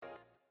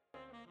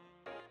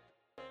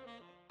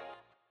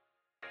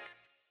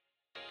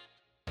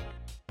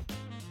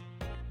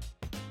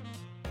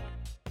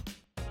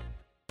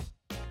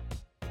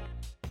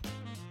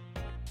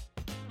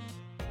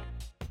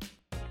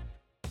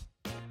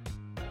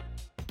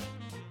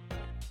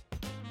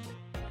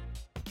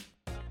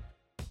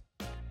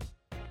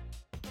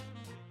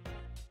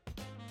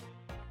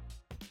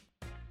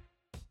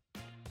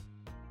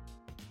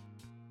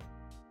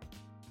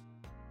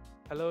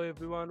Hello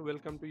everyone,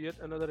 welcome to yet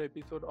another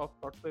episode of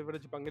Not So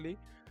Average Bengali.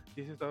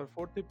 This is our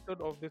fourth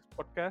episode of this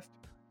podcast.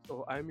 So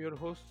I'm your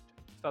host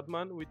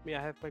Sadman. With me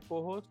I have my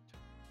co-host.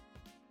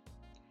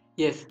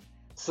 Yes.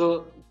 So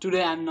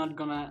today I'm not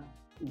gonna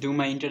do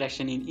my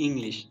introduction in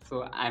English. So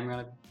I'm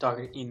gonna talk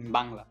in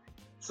Bangla.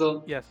 So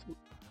Yes,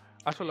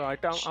 আসলে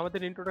এটা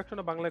আমাদের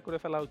ইন্ট্রোডাকশনে বাংলায় করে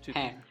ফেলা উচিত।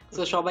 হ্যাঁ,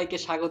 তো সবাইকে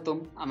স্বাগতম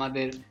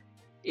আমাদের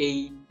এই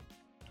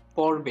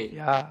পর্বে।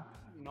 Yeah.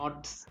 নট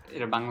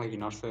এর বাংলা কি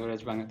নট সো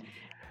বাংলা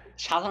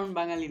সাধারণ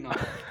বাঙালি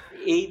নয়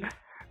এই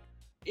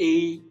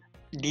এই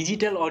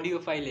ডিজিটাল অডিও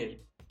ফাইলের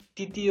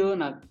তৃতীয়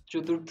না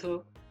চতুর্থ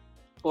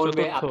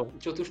পর্বে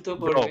চতুর্থ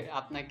পর্বে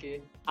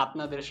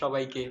আপনাদের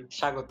সবাইকে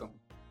স্বাগতম।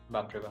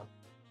 বাপরে বাপ।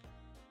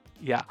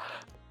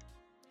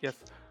 Yes.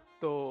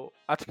 তো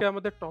আজকে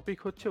আমাদের টপিক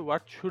হচ্ছে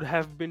what should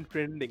have been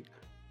trending.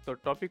 তো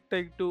টপিকটা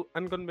একটু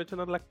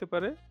আনকনভেনশনাল লাগতে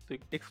পারে, তো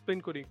এক্সপ্লেন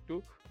করি একটু।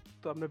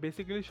 তো আমরা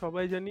বেসিক্যালি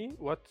সবাই জানি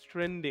হোয়াটস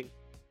ট্রেন্ডিং,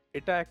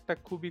 এটা একটা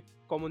খুবই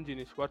কমন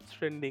জিনিস। হোয়াটস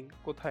ট্রেন্ডিং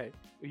কোথায়?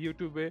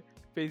 ইউটিউবে,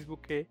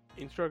 ফেসবুকে,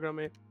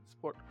 ইনস্টাগ্রামে,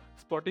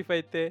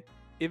 স্পটিফাইতে,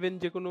 ইভেন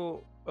যে কোনো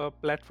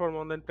প্ল্যাটফর্ম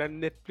অনলাইন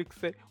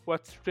নেটফ্লিক্সে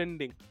হোয়াটস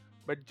ট্রেন্ডিং।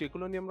 বাট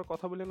যেগুলো নিয়ে আমরা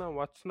কথা বলি না,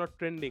 হোয়াটস নট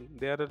ট্রেন্ডিং,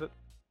 দেয়ার আর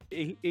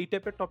এই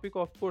টাইপের টপিক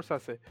অফকোর্স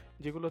আছে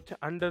যেগুলো হচ্ছে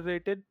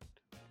আন্ডাররেটেড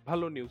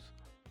ভালো নিউজ।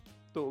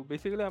 তো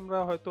বেসিক্যালি আমরা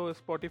হয়তো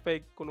স্পটিফাই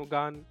কোনো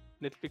গান,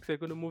 নেটফ্লিক্সের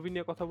কোনো মুভি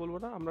নিয়ে কথা বলবো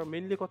না, আমরা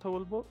মেইনলি কথা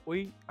বলবো ওই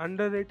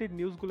আন্ডাররেটেড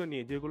নিউজগুলো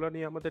নিয়ে, যেগুলো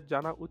নিয়ে আমাদের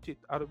জানা উচিত,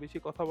 আরো বেশি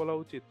কথা বলা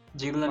উচিত,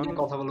 যেগুলো নিয়ে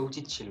কথা বলা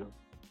উচিত ছিল।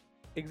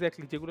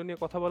 এক্স্যাক্টলি, যেগুলো নিয়ে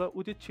কথা বলা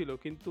উচিত ছিল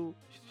কিন্তু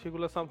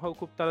সেগুলো সামহাউ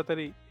খুব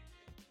তাড়াতাড়ি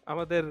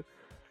আমাদের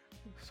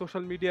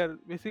সোশ্যাল মিডিয়ার,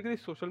 বেসিক্যালি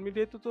সোশ্যাল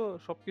মিডিয়ায় তো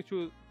সবকিছু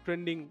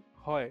ট্রেন্ডিং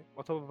হয়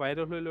অথবা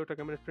ভাইরাল হইলে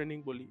ওটাকে আমরা ট্রেন্ডিং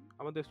বলি,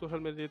 আমাদের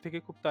সোশ্যাল মিডিয়া থেকে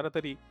খুব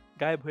তাড়াতাড়ি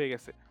গায়েব হয়ে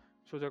গেছে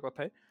সোজা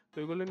কথায়। তো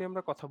এগুলো নিয়ে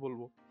আমরা কথা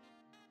বলবো।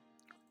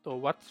 তো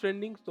হোয়াটস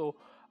ট্রেন্ডিং, তো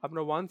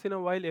আমরা ওয়ান্স ইন আ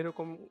ওয়াইল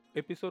এরকম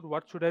episode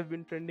what should have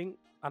been trending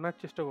আনার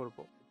চেষ্টা করব।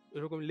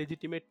 এরকম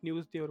লেজিটিমেট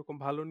নিউজ দিয়ে, এরকম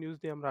ভালো নিউজ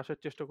দিয়ে আমরা আসার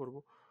চেষ্টা করব।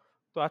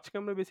 তো আজকে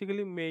আমরা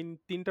বেসিক্যালি মেইন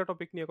তিনটা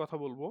টপিক নিয়ে কথা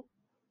বলবো,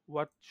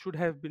 what should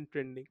have been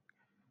trending.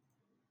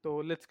 তো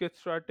লেটস গেট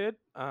স্টার্টেড।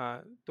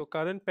 তো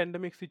কারেন্ট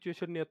প্যান্ডেমিক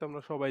সিচুয়েশন নিয়ে তো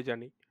আমরা সবাই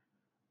জানি।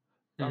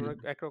 তো আমরা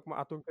একরকম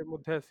আতঙ্কের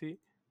মধ্যে আছি।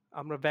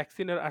 আমরা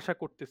ভ্যাকসিনের আশা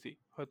করতেছি,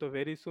 হয়তো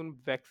ভেরি সুন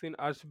ভ্যাকসিন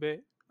আসবে,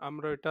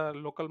 আমরা এটা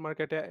লোকাল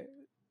মার্কেটে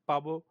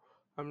পাবো,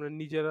 আমরা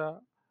নিজেরা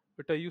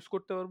এটা ইউজ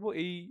করতে পারবো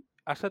এই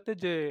আশাতে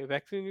যে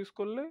ভ্যাকসিন ইউজ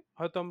করলে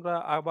হয়তো আমরা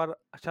আবার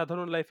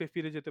সাধারণ লাইফে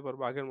ফিরে যেতে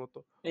পারবো আগের মতো।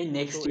 এই তো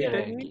নেক্সট ইয়ার এটা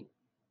আর নিয়ে কি।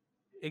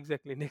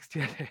 এক্স্যাক্টলি নেক্সট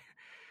ইয়ারে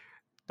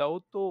তাও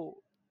তো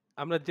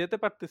আমরা যেতে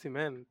পারতেছি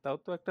ম্যান, তাও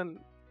তো একটা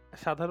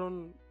সাধারণ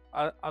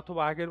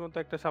অথবা আগের মতো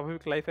একটা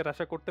স্বাভাবিক লাইফের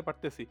আশা করতে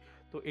পারতেছি।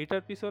 তো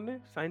এটার পিছনে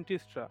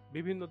সায়েন্টিস্টরা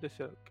বিভিন্ন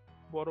দেশের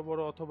বড়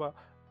বড় অথবা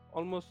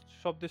অলমোস্ট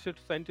সব দেশের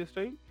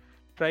সায়েন্টিস্টরাই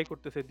ট্রাই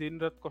করতেছে,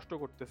 দিনরাত কষ্ট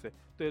করতেছে।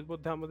 তো এর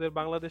মধ্যে আমাদের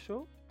বাংলাদেশেও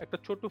একটা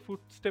ছোট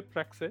ফুট স্টেপ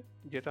রাখছে,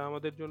 যেটা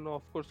আমাদের জন্য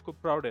অফকোর্স খুব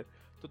প্রাউডের।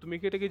 তো তুমি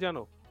কি এটা কি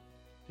জানো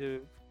যে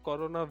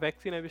করোনা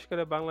ভ্যাকসিন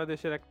আবিষ্কারে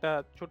বাংলাদেশের একটা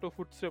ছোট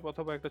ফুট স্টেপ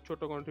অথবা একটা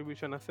ছোট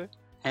কন্ট্রিবিউশন আছে?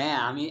 হ্যাঁ,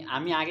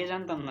 আমি আগে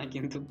জানতাম না,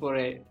 কিন্তু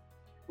পরে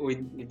ওই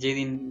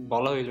যেদিন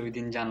বলা হইলো ওই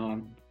দিন জানলাম।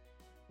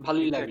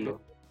 ভালোই লাগলো।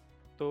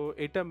 তো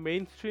এটা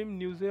মেইন স্ট্রিম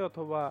নিউজে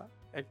অথবা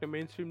একটা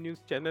মেইন স্ট্রিম নিউজ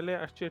চ্যানেলে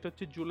আসছে, এটা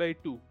হচ্ছে জুলাই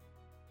 2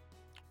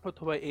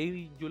 অথবা এই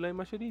জুলাই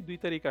মাসেরই 2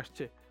 তারিখ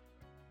আসছে।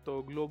 তো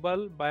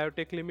গ্লোবাল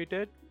বায়োটেক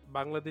লিমিটেড,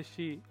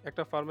 বাংলাদেশি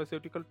একটা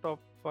টপ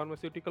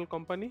ফার্মাসিউটিক্যাল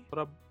কোম্পানি,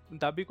 ওরা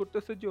দাবি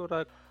করতেছে যে ওরা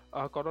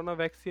করোনা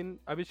ভ্যাকসিন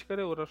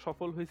আবিষ্কারে ওরা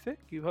সফল হয়েছে।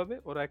 কিভাবে?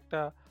 ওরা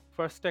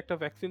ফার্স্টে একটা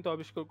ভ্যাকসিন তো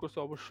আবিষ্কার করছে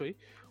অবশ্যই,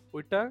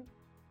 ওইটা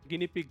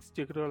গিনিপিগস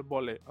যেগুলো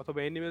বলে অথবা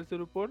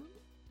অ্যানিমেলসের উপর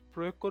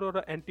প্রয়োগ করে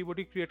ওরা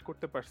অ্যান্টিবডি ক্রিয়েট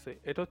করতে পারছে।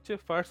 এটা হচ্ছে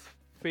ফার্স্ট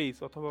ফেজ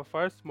অথবা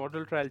ফার্স্ট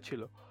মডেল ট্রায়াল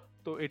ছিল।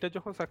 তো এটা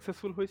যখন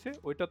সাকসেসফুল হয়েছে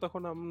ওইটা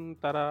তখন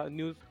তারা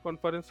নিউজ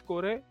কনফারেন্স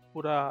করে,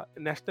 পুরা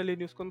ন্যাশনালি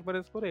নিউজ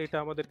কনফারেন্স করে এটা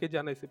আমাদেরকে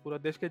জানাইছে, পুরো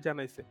দেশকে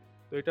জানাইছে।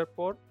 তো এটার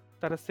পর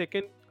তারা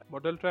সেকেন্ড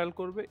মডেল ট্রায়াল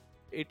করবে,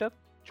 এটা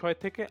 6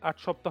 থেকে 8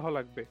 সপ্তাহ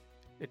লাগবে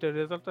এটার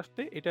রেজাল্ট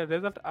আসতে। এটার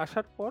রেজাল্ট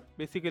আসার পর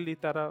বেসিক্যালি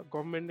তারা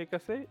গভর্নমেন্টের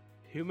কাছে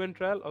হিউম্যান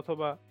ট্রায়াল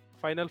অথবা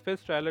ফাইনাল ফেজ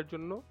ট্রায়ালের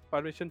জন্য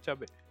পারমিশন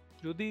চাবে।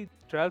 যদি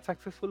ট্রায়াল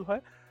সাকসেসফুল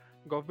হয়,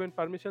 গভর্নমেন্ট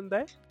পারমিশন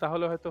দেয়,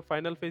 তাহলে হয়তো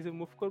ফাইনাল ফেজে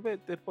মুভ করবে।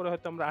 এরপরে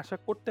হয়তো আমরা আশা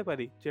করতে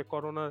পারি যে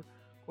করোনার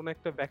কোনো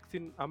একটা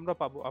ভ্যাকসিন আমরা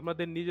পাবো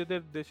আমাদের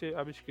নিজেদের দেশে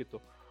আবিষ্কৃত।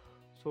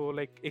 সো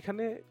লাইক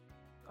এখানে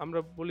আমরা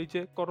বলি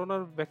যে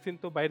করোনার ভ্যাকসিন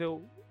তো বাইরেও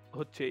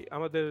হচ্ছে,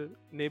 আমাদের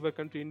নেইবার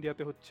কান্ট্রি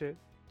ইন্ডিয়াতে হচ্ছে,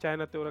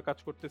 চায়নাতে ওরা কাজ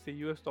করতেছে,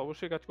 ইউএস তো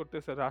অবশ্যই কাজ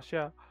করতেছে,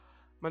 রাশিয়া,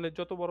 মানে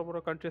যত বড় বড়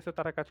কান্ট্রি আছে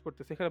তারা কাজ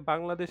করতেছে। এখানে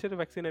বাংলাদেশের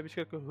ভ্যাকসিন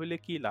আবিষ্কার হইলে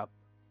কি লাভ?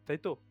 তাই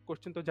তো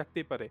কোশ্চেন তো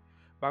জাগতেই পারে,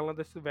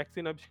 বাংলাদেশের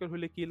ভ্যাকসিন আবিষ্কার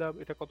হইলে কি লাভ,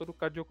 এটা কতটুকু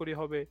কার্যকরী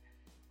হবে,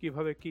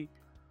 কিভাবে কি।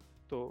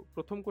 তো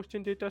প্রথম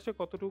কোশ্চেন যেটা আসে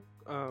কতটুকু,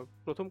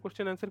 প্রথম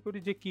কোশ্চেন অ্যান্সার করি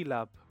যে কি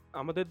লাভ।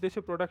 আমাদের দেশে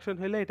প্রোডাকশন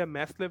হলে এটা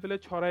ম্যাস লেভেলে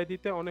ছড়াই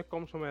দিতে অনেক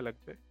কম সময়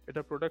লাগবে,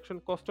 এটা প্রোডাকশন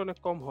কস্ট অনেক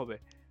কম হবে,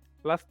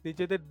 প্লাস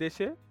নিজেদের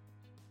দেশে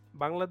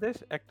বাংলাদেশ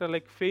একটা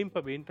লাইক ফেম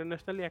পাবে,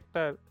 ইন্টারন্যাশনালি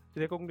একটা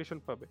রেকগনিশন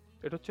পাবে?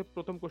 এটা হচ্ছে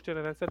প্রথম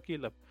কোশ্চেনের অ্যান্সার কি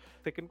লাভ?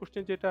 সেকেন্ড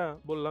কোশ্চেন যেটা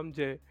বললাম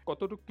যে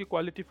কতটুকু কি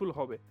কোয়ালিটিফুল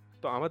হবে?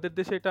 তো আমাদের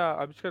দেশে এটা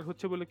আবিষ্কার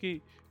হচ্ছে বলে কি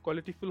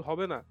কোয়ালিটিফুল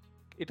হবে না?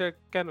 এটা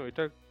কেন?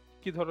 এটা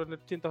কি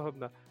ধরনের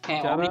চিন্তাভাবনা?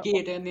 হ্যাঁ, যারা অনেকেই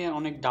এটা নিয়ে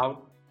অনেক ডাউট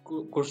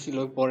করছিল।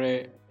 পরে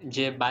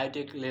যে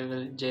বায়োটেক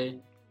লেভেল যে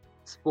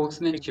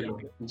স্পোকসম্যান ছিল,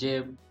 এক্সাক্টলি, যে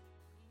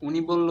উনি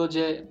বলল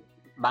যে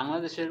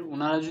বাংলাদেশের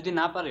উনারা যদি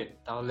না পারে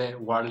তাহলে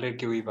ওয়ার্ল্ডের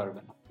কেউই পারবে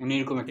না। উনি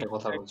এরকম একটা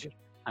কথা এক্সাক্টলি। বলছিল।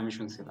 আমি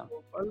শুনছিলাম।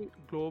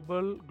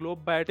 গ্লোব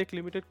বায়োটেক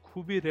লিমিটেড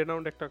খুবই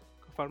রেনাউন্ড একটা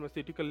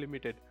ফার্মাসিউটিক্যাল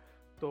লিমিটেড।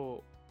 তো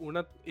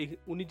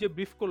উনি যে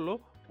ব্রিফ করলো,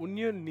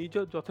 উনিও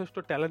নিজেও যথেষ্ট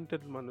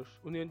ট্যালেন্টেড মানুষ,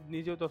 উনি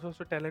নিজেও যথেষ্ট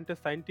ট্যালেন্টেড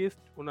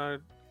সায়েন্টিস্ট। ওনার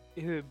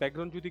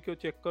ব্যাকগ্রাউন্ড যদি কেউ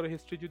চেক করে,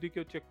 হিস্ট্রি যদি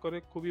কেউ চেক করে,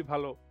 খুবই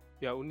ভালো।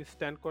 উনি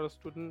স্ট্যান্ড করা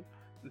স্টুডেন্ট,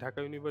 ঢাকা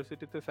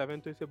ইউনিভার্সিটিতে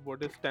 7th হয়েছে,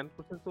 বোর্ডে স্ট্যান্ড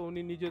করছেন। তো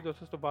উনি নিজে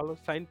যথেষ্ট ভালো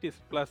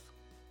সায়েন্টিস্ট, প্লাস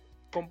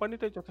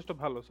কোম্পানিটাই যথেষ্ট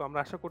ভালো। সো আমরা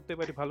আশা করতে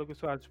পারি ভালো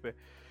কিছু আসবে।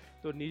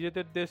 তো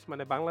নিজেদের দেশ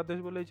মানে বাংলাদেশ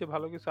বলেই যে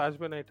ভালো কিছু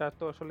আসবে না, এটা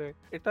তো আসলে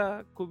এটা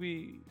খুবই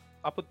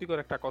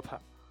আপত্তিকর একটা কথা।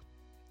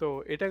 তো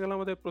এটা গেল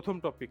আমাদের প্রথম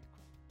টপিক।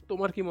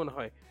 তোমার কি মনে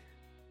হয়?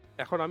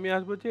 এখন আমি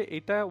আসবো যে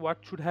এটা what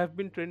should have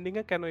been trending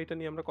এ কেন এটা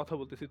নিয়ে আমরা কথা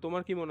বলতেছি?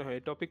 তোমার কি মনে হয়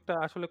এই টপিকটা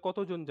আসলে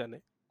কতজন জানে?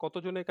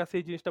 কতজনের কাছে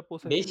এই জিনিসটা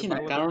পৌঁছাইছে যে বেশি না।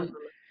 বাংলাদেশ কারণ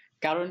আসলে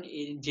কারণ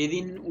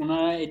যেদিন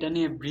উনারা এটা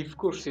নিয়ে ব্রিফ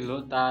করছিল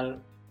তার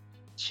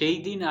সেই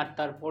দিন আর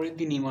তার পরের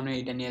দিনই মনে হয়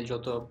এটা নিয়ে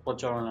যত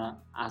প্রচারণা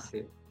আছে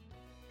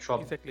সব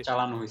এক্স্যাক্টলি।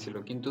 চালানো হয়েছিল।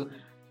 কিন্তু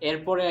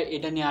এরপরে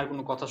এটা নিয়ে আর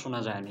কোনো কথা শোনা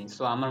যায়নি।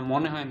 সো আমার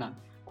মনে হয় না,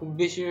 খুব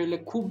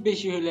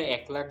বেশি হইলে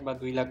 ১ লাখ বা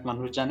 ২ লাখ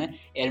মানুষ জানে।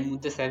 এর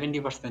মধ্যে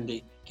 70% ই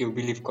কেউ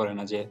বিলিভ করে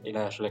না যে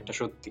এটা আসলে একটা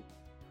সত্যি।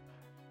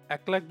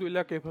 ১ লাখ ২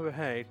 লাখ এভাবে,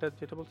 হ্যাঁ, এটা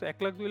যেটা বলছো ১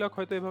 লাখ ২ লাখ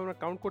হয়তো এভাবে আমরা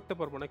কাউন্ট করতে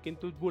পারবো না।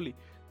 কিন্তু বলি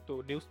তো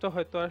নিউজটা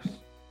হয়তো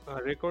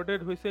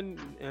রেকর্ডেড হইছে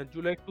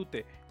জুলাই 2 তে।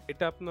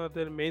 এটা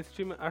আপনাদের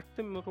মেইনস্ট্রিমে আসতে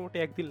মোটামুটি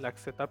 ১ দিন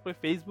লাগছে। তারপরে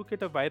ফেসবুকে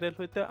এটা ভাইরাল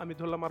হইতে আমি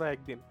ধরলাম আরো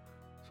 ১ দিন।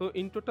 সো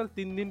ইন টোটাল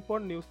 ৩ দিন পর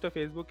নিউজটা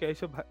ফেসবুকে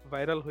এসে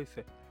ভাইরাল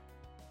হইছে।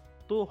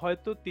 তো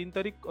হয়তো ৩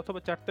 তারিখ অথবা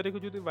 ৪ তারিখে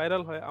যদি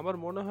ভাইরাল হয়, আমার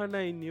মনে হয় না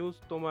এই নিউজ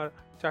তোমার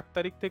 ৪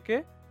 তারিখ থেকে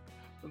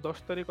 ১০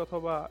 তারিখ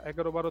অথবা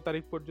 ১১-১২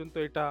 তারিখ পর্যন্ত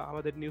এটা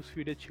আমাদের নিউজ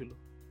ফিডে ছিল।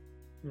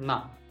 না,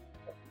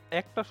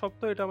 একটা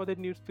সপ্তাহ এটা আমাদের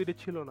নিউজ ফিডে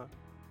ছিল না।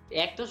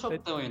 একটা তাই তো?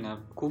 সপ্তাহই না।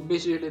 খুব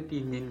বেশি হলে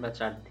 ৩ দিন বা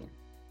 ৪ দিন।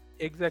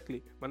 এক্সাক্টলি।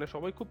 মানে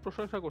সবাই খুব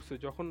প্রশংসা করছে।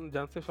 যখন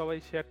জানছে সবাই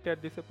শেয়ার-টেয়ার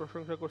দিছে,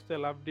 প্রশংসা করছে,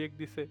 লাভ রিঅ্যাক্ট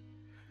দিছে।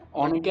 বাট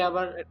অনেকে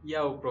আবার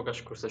ইয়াও প্রকাশ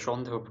করছে,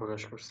 সন্দেহ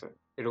প্রকাশ করছে।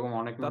 এরকম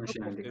অনেক তা তো মানুষই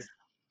আমি করছে। দেখছি।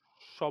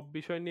 সব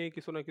বিষয় নিয়ে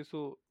কিছু না কিছু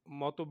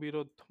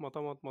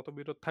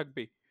মতবিরোধ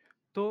থাকবেই।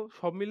 তো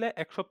সব মিলায়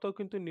 ১ সপ্তাহ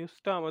কিন্তু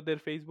নিউজটা আমাদের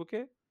ফেসবুকে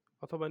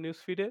অথবা নিউজ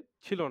ফিডে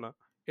ছিল না।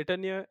 এটা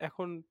নিয়ে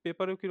এখন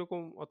পেপারেও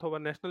কিরকম অথবা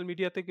ন্যাশনাল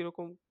মিডিয়াতে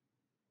কিরকম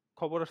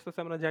খবর আসতেছে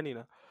আমরা জানি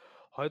না।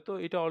 হয়তো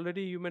এটা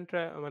অলরেডি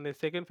মানে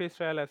সেকেন্ড ফেজ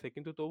ট্রায়াল আছে।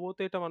 কিন্তু তবুও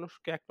তো এটা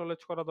মানুষকে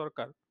অ্যাকনলেজ করা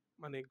দরকার।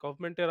 মানে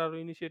গভর্নমেন্টের আরো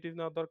ইনিশিয়েটিভ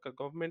নেওয়া দরকার।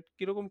 গভর্নমেন্ট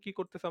কিরকম কি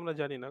করতেছে আমরা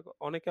জানি না।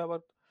 অনেকে আবার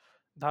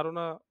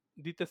ধারণা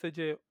দিতেছে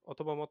যে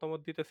অথবা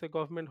মতামত দিতেছে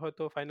গভর্নমেন্ট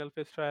হয়তো ফাইনাল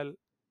ফেজ ট্রায়াল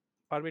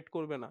পারমিট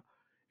করবে না।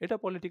 এটা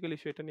পলিটিক্যাল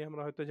ইস্যু, এটা নিয়ে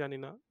আমরা হয়তো জানি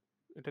না।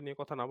 এটা নিয়ে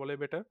কথা না বলাই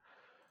বেটার।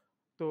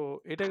 তো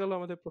এটা গেল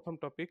আমাদের প্রথম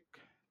টপিক।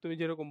 তুমি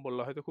যেরকম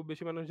বললা হয়তো খুব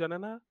বেশি মানুষ জানে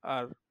না।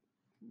 আর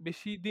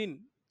বেশি দিন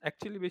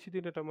বেশি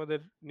দিন এটা আমাদের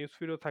নিউজ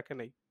ফিডেও থাকে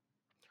নাই।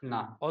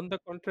 না। অন দ্য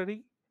কন্ট্রারি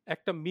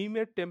একটা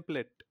মিমের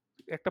টেমপ্লেট,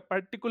 একটা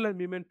পার্টিকুলার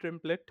মিমের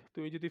টেমপ্লেট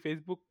তুমি যদি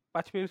ফেসবুক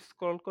 ৫ মিনিট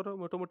স্ক্রল করো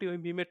মোটামুটি ওই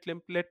মিমের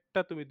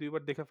টেমপ্লেটটা তুমি ২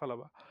 বার দেখে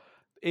ফেলাবা।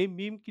 এই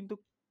মিম কিন্তু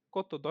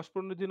কত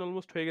 ১০-১৫ দিন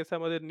অলমোস্ট হয়ে গেছে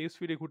আমাদের নিউজ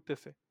ফিডে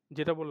ঘুরতেছে।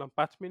 যেটা বললাম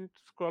 ৫ মিনিট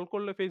স্ক্রল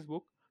করলে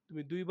ফেসবুক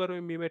তুমি ২ বার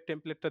ওই মিমের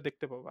টেমপ্লেটটা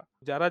দেখতে পাবা।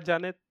 যারা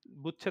জানে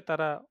বুঝছে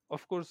তারা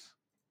অফকোর্স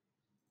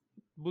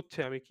বুঝছে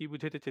আমি কি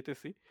বুঝাইতে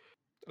চাইতেছি।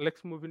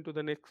 Let's move into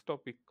the next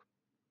topic.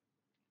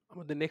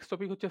 আমাদের নেক্সট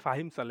টপিক হচ্ছে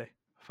ফাহিম সালেহ।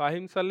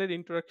 ফাহিম সালের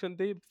ইন্ট্রোডাকশন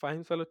দেই।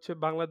 ফাহিম সালেহ হচ্ছে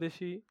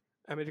বাংলাদেশী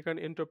আমেরিকান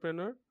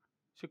এন্টারপ্রেনার।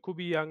 সে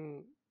খুবই ইয়াং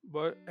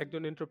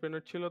একজন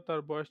এন্টারপ্রেনার ছিল। তার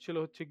বয়স ছিল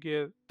হচ্ছে গিয়ে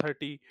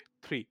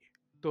 33।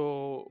 তো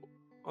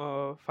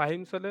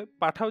ফাহিম সালেহ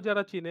পাঠাও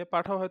যারা চিনে,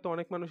 পাঠাও হয়তো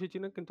অনেক মানুষই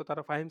চিনে কিন্তু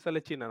তারা ফাহিম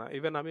সালেহ চিনে না।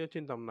 ইভেন আমিও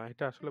চিনতাম না।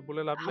 এটা আসলে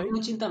বলে লাভ নাই।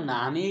 আমিও চিনতাম না।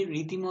 আমি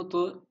রীতিমতো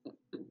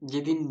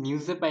যেদিন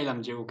নিউজে পাইলাম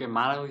যে ওকে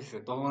মারা হইছে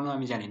তখনও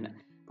আমি জানি না।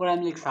 পরে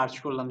আমি সার্চ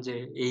করলাম যে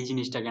এই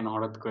জিনিসটা কেন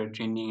হঠাৎ করে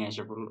ট্রেন্ডিং এ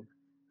এসে পড়ল।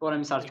 পরে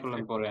আমি সার্চ করলাম,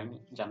 এক্সাক্টলি। পরে আমি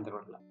জানতে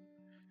পারলাম।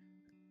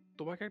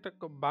 তোমাকে একটা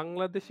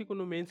বাংলাদেশী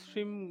কোনো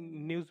মেইনস্ট্রিম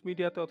নিউজ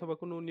মিডিয়াতে অথবা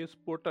কোনো নিউজ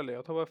পোর্টালে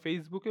অথবা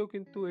ফেসবুকেও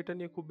কিন্তু এটা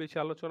নিয়ে খুব বেশি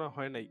আলোচনা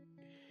হয় নাই।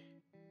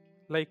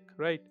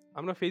 রাইট,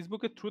 আমরা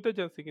ফেসবুকের থ্রুতে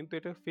জানছি কিন্তু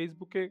এটা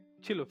ফেসবুকে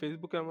ছিল।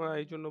 ফেসবুকে আমরা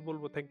এই জন্য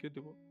বলবো থ্যাংক ইউ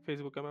দিব।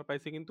 ফেসবুকে আমরা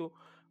পাইছি কিন্তু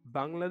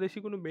বাংলাদেশি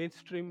কোনো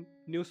মেইনস্ট্রিম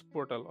নিউজ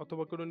পোর্টাল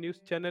অথবা কোনো নিউজ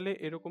চ্যানেলে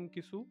এরকম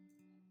কিছু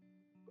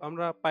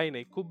আমরা পাই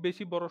নাই। খুব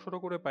বেশি বড়সড়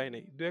করে পাই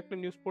নাই। ২-১ টা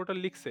নিউজ পোর্টাল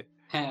লিখছে।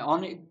 হ্যাঁ,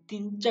 অনেক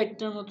 ৩-৪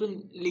 টার মতো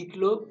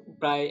লিখলো।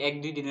 প্রায়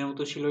 ১-২ দিনের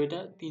মতো ছিল এটা।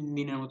 ৩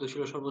 দিনের মতো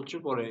ছিল সর্বোচ্চ।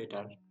 পরে এটা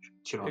আর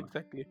ছিল না।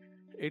 এক্স্যাক্টলি।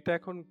 এটা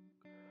এখন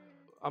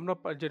আমরা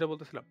যেটা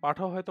বলতেছিলাম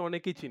পাঠাও হয়তো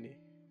অনেকেই চিনি।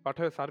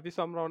 পাঠাও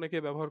সার্ভিসও আমরা অনেকে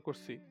ব্যবহার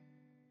করছি।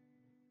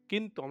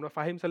 কিন্তু আমরা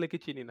ফাহিম সালেহকে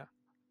চিনি না।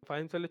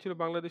 ফাহিম সালে ছিল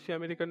বাংলাদেশি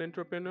আমেরিকান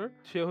এন্টারপ্রেনার।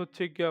 সে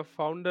হচ্ছে গিয়া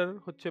ফাউন্ডার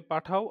হচ্ছে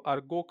পাঠাও, আর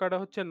গোকাডা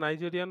হচ্ছে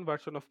নাইজেরিয়ান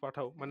ভার্সন অফ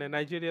পাঠাও, মানে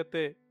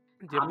নাইজেরিয়াতে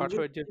যে আমি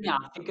পাঠাওয়ের যে যতটুকু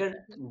জানি আফ্রিকার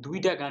 ২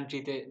 টা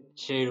কান্ট্রিতে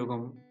সে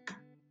এরকম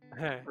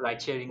হ্যাঁ রাইড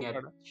শেয়ারিং অ্যাপ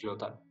গোকাডা। ছিল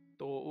তার।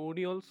 তো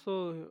উনি অলসো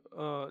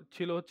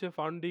ছিল হচ্ছে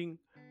founding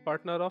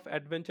partner of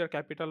adventure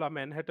capital, a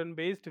Manhattan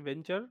based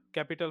venture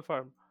capital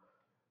farm.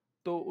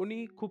 তো উনি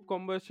খুব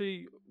কম বয়সেই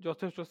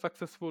যথেষ্ট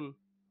সাকসেসফুল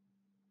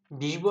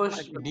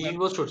একজন ২০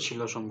 বছর ছিল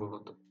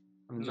সম্ভবত।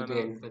 আমি না যদি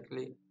না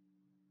এক্সাক্টলি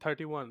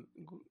 31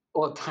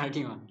 ও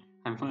 31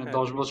 আমি মনে হয় হ্যাঁ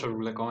 ১০ বছর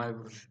বলে কমায়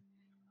বলছি।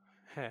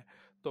 হ্যাঁ।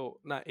 তো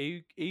না এই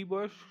এই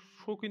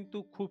বয়সও কিন্তু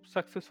খুব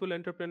সাকসেসফুল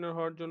এন্টারপ্রেনার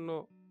হওয়ার জন্য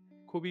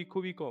খুবই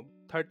খুবই কম।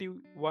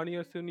 31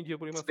 ইয়ার্সে উনি যে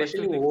পরিমাণ সাকসেস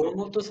স্পেশালি দেখছে, ওর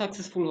মতো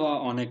সাকসেসফুল হওয়া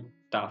অনেক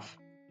টাফ।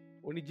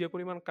 উনি যে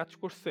পরিমাণ কাজ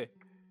করছে,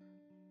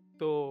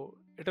 তো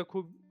এটা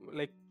খুব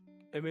লাইক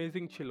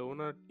অ্যামেজিং ছিল।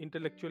 ওনার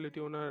ইন্টেলেকচুয়ালিটি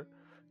ওনার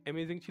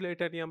অ্যামেজিং ছিল।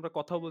 এটা নিয়ে আমরা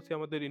কথা বলছি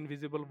আমাদের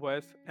ইনভিজিবল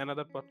ভয়েস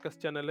অ্যানাদার পডকাস্ট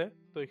চ্যানেলে।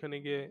 তো এখানে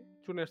গিয়ে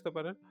শুনে আসতে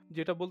পারেন।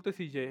 যেটা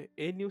বলতেছি যে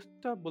এই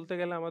নিউজটা বলতে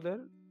গেলে আমাদের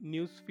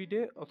নিউজ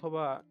ফিডে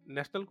অথবা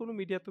ন্যাশনাল কোনো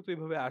মিডিয়াতে তো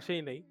এভাবে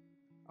আসেই নাই।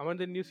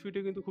 আমাদের নিউজ ফিডে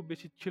কিন্তু খুব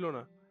বেশি ছিল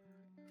না।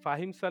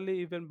 ফাহিম সালে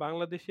ইভেন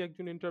বাংলাদেশী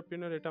একজন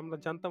এন্টারপ্রেনার, এটা আমরা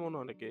জানতামও না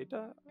অনেকে। এটা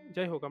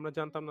যাই হোক আমরা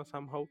জানতাম না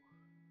সামহাউ।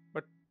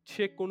 বাট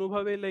সে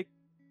কোনোভাবে লাইক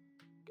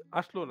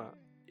আসলো না।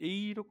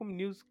 এইরকম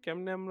নিউজ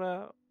কেমনে আমরা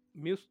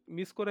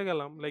মিস করে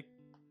গেলাম, লাইক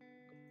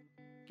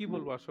কি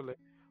বলবো আসলে?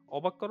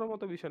 অবাক করার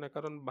মতো বিষয় না।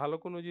 কারণ ভালো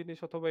কোনো জিনিস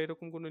অথবা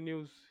এরকম কোনো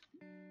নিউজ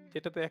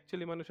যেটাতে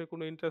অ্যাকচুয়ালি মানুষের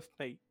কোনো ইন্টারেস্ট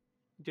নাই।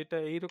 যেটা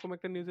এইরকম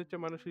একটা নিউজের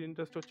চেয়ে মানুষের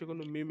ইন্টারেস্ট হচ্ছে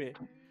কোনো মিমে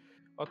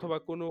অথবা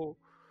কোনো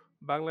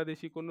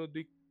বাংলাদেশী কোনো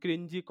 ২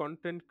 ক্রিঞ্জি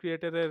কনটেন্ট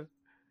ক্রিয়েটরের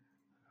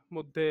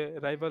মধ্যে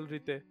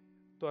রাইভালরিতে।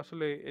 তো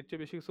আসলে এর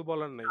চেয়ে বেশি কিছু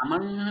বলার নাই।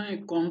 আমার মনে হয়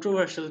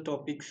কন্ট্রোভার্সিয়াল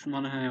টপিকস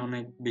মনে হয়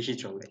অনেক বেশি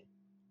চলে।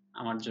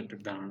 আমার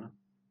যতটুকু ধারণা।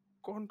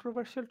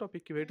 কন্ট্রোভার্সিয়াল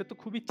টপিক কি ভাই? এটা তো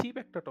খুবই চিপ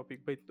একটা টপিক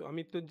ভাই। তো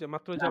আমি তো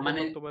মাত্র না যা মানে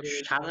বললাম তোমারে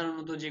এইসব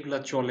সাধারণত যেগুলা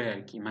চলে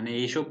আরকি। মানে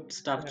এইসব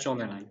স্টাফ হ্যাঁ,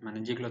 চলে না। মানে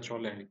যেগুলো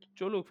চলে আরকি।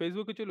 চলুক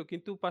ফেসবুকে চলুক,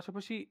 কিন্তু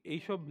পাশাপাশি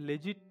এইসব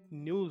লেজিট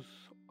নিউজ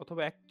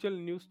অথবা অ্যাকচুয়াল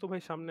নিউজ তো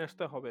ভাই সামনে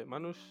আসতে হবে।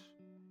 মানুষ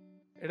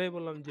এটাই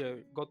বললাম যে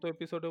গত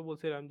এপিসোডেও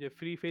বলছিলাম যে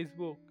ফ্রি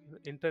ফেসবুক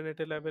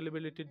ইন্টারনেটের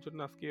অ্যাভেলেবিলিটির জন্য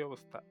আজকে এই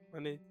অবস্থা।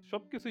 মানে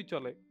সবকিছুই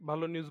চলে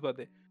ভালো নিউজ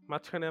বাদে।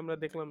 মাঝখানে আমরা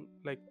দেখলাম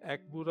লাইক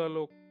এক বুড়া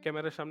লোক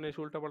ক্যামেরার সামনে এসে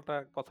উল্টাপাল্টা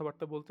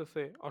কথাবার্তা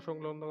বলতেছে,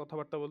 অসংলগ্ন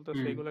কথাবার্তা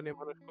বলতেছে, হুম। এগুলো নিয়ে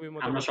মানুষ খুবই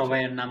মজা আমরা করছে। সবাই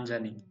এর নাম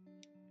জানি।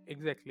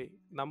 এক্স্যাক্টলি,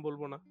 নাম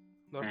বলবো না,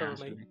 হ্যাঁ, দরকারও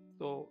নাই। আসলে।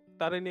 তো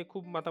তারে নিয়ে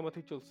খুব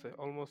মাতামাতি চলছে,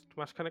 অলমোস্ট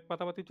মাসখানেক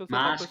মাতামাতি চলছে,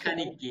 তারপর সে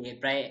মাসখানেক কি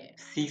প্রায়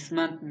 6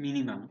 মান্থ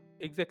মিনিমাম।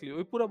 এক্স্যাক্টলি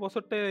ওই পুরো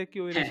বছরটাই কি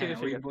ওই হ্যাঁ, রেসে হ্যাঁ,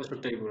 রেসে ওই গেছে।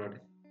 বছরটাই পুরাটা।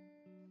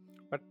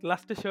 বাট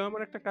লাস্টে সেও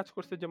এমন একটা কাজ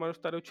করছে যে মানুষ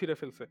তারেও ছিঁড়ে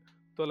ফেলছে।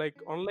 তো লাইক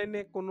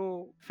অনলাইনে কোনো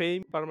ফেম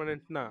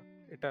পার্মানেন্ট না,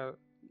 এটা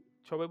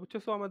সবাই বুঝছে।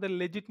 সো আমাদের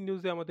লেজিট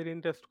নিউজে আমাদের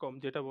ইন্টারেস্ট কম,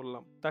 যেটা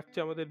বললাম। তার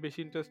চেয়ে আমাদের বেশি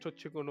ইন্টারেস্ট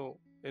হচ্ছে কোনো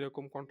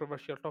এরকম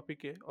কন্ট্রোভার্সিয়াল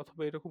টপিকে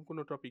অথবা এরকম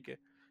কোনো টপিকে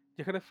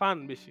যেখানে ফান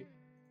বেশি,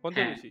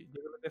 মজা হ্যাঁ, বেশি,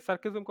 যেগুলোতে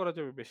সার্কাসম করা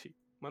যাবে বেশি।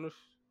 মানুষ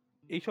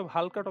এইসব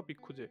হালকা টপিক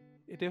খুঁজে,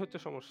 এটাই হচ্ছে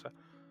সমস্যা।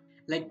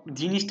 লাইক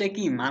জিনিসটা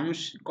কি মানুষ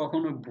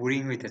কখনো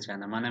বোরিং হইতে চায়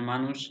না। মানে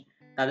মানুষ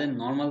তাদের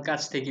নরমাল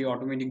কাজ থেকে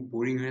অটোমেটিক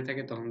বোরিং হয়ে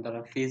থাকে তখন তারা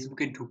Facebook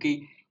এ ঢুকেই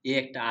এই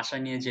একটা আশা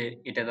নিয়ে যে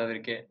এটা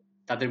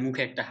তাদের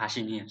মুখে একটা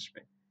হাসি নিয়ে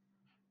আসবে।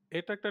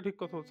 এটা একটা ঠিক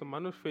কথা বলছো।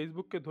 মানুষ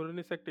ফেসবুককে ধরে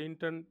নিছে একটা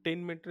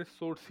এন্টারটেইনমেন্টের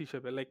সোর্স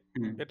হিসেবে। লাইক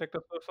হুম। এটা একটা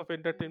সোর্স অফ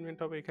এন্টারটেইনমেন্ট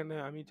হবে। এখানে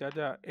আমি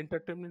যা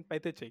এন্টারটেইনমেন্ট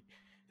পাইতে চাই,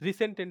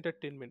 রিসেন্ট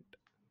এন্টারটেইনমেন্ট,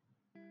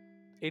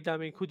 এটা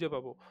আমি খুঁজে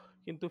পাবো।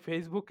 কিন্তু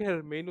ফেসবুকের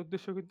মেইন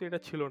উদ্দেশ্য কিন্তু এটা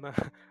ছিল না।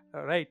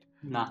 রাইট?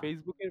 না।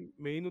 ফেসবুকের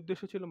মেইন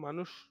উদ্দেশ্য ছিল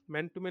মানুষ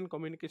ম্যান টু ম্যান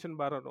কমিউনিকেশন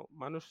বাড়ানো।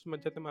 মানুষ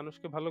যাতে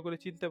মানুষকে ভালো করে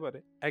চিনতে পারে।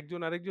 একজন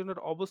আরেকজনের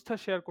অবস্থা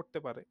শেয়ার করতে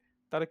পারে।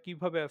 তারা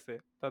কিভাবে আছে,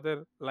 তাদের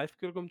লাইফ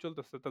কিরকম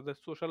চলতেছে, তাদের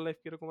সোশ্যাল লাইফ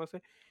কিরকম আছে,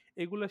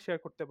 এগুলা শেয়ার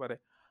করতে পারে।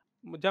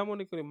 যা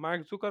মনে করি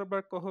মার্ক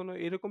জুকারবার্গ কখনো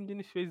এরকম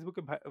জিনিস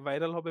ফেসবুকে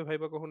ভাইরাল হবে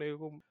ভাইবা কখনো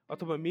এরকম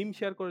অথবা মিম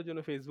শেয়ার করার জন্য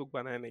ফেসবুক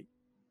বানায় নাই।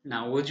 না,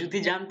 ও যদি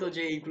জানতো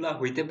যে এইগুলা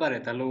হইতে পারে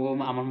তাহলে ও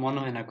আমার মনে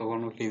হয় না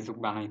কখনো Facebook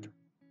বানাইতো।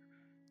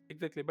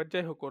 এক্সাক্টলি, বাট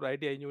যাই হোক ওর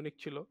আইডিয়া ইউনিক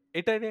ছিল।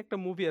 এটা নিয়ে একটা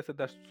মুভি আছে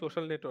দ্য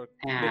সোশ্যাল নেটওয়ার্ক,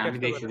 হ্যাঁ, হ্যাঁ, দেখে আমি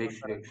আসতে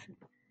দেখছি, পারেন দেখছি,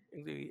 আপনারা।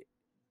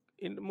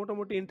 দেখছি।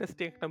 মোটামুটি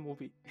ইন্টারেস্টিং একটা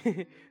মুভি।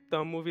 তো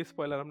মুভি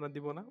স্পয়লার আমরা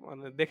দিব না,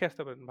 মানে দেখে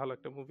আসতে পারেন, ভালো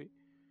একটা মুভি।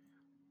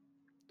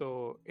 তো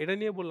এটা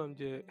নিয়ে বললাম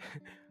যে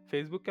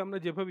ফেসবুককে আমরা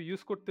যেভাবে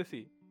ইউজ করতেছি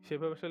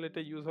সেভাবে আসলে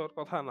এটা ইউজ হওয়ার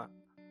কথা না।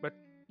 বাট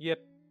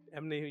ইয়েট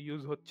এমনি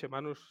ইউজ হচ্ছে,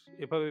 মানুষ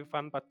এভাবে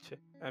ফান পাচ্ছে,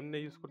 এমনি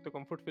ইউজ করতে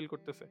কমফোর্ট ফিল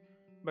করতেছে।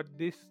 But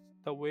the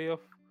way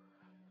of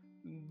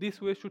this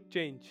way should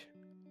change,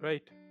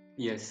 right?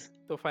 Yes.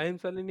 তো ফাহিম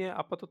সালি নিয়ে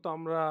আপাতত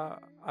আমরা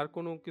আর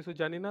কোনো কিছু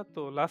জানি না।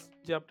 তো লাস্ট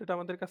যে আপডেট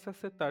আমাদের কাছে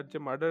আছে, তার যে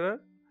মার্ডারার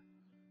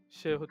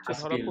সে হচ্ছে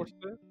ধরা হাসপিল।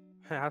 পড়ছে।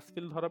 হ্যাঁ,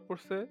 হাসফিল ধরা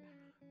পড়ছে।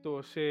 তো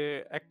সে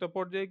একটা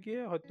পর্যায়ে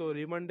গিয়ে হয়তো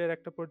রিমান্ডের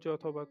একটা পর্যায়ে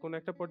অথবা কোনো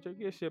একটা পর্যায়ে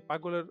গিয়ে সে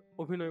পাগলের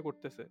অভিনয়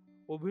করতেছে।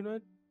 অভিনয়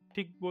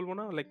ঠিক বলবো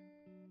না, লাইক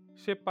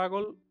সে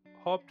পাগল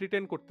হওয়া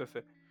প্রিটেন্ড করতেছে।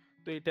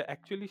 তো এটা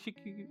অ্যাকচুয়ালি সে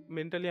কি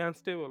মেন্টালি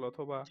আনস্টেবল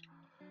অথবা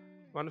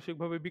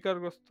মানসিকভাবে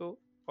বিকারগ্রস্ত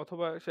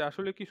অথবা সে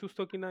আসলে কি সুস্থ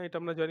কিনা এটা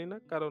আমরা জানি না।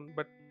 কারণ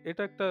বাট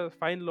এটা একটা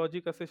ফাইন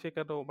লজিক আছে, সে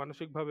কেন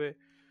মানসিকভাবে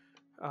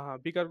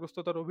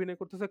বিকারগ্রস্ততার অভিনয়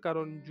করতেছে,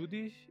 কারণ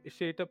যদি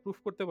সে এটা প্রুফ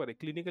করতে পারে,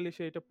 ক্লিনিক্যালি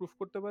সে এটা প্রুফ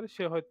করতে পারে,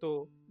 সে হয়তো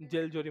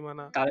জেল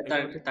জরিমানা তাহলে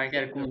এগুলো থেকে তাকে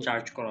আর কোনো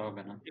চার্জ করা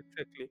হবে না।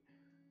 এক্স্যাক্টলি।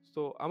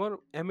 তো আমার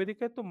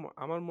আমেরিকায় তো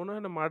আমার মনে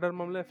হয় না মার্ডার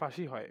মামলায়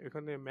ফাঁসি হয়,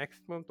 এখানে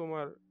ম্যাক্সিমাম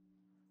তোমার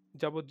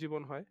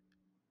যাবজ্জীবন হয়।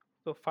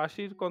 তো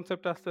ফাঁসির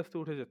কনসেপ্ট আস্তে আস্তে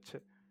উঠে যাচ্ছে,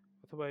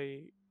 অথবা এই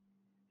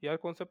ইয়ার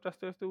কনসেপ্ট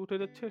আস্তে আস্তে উঠে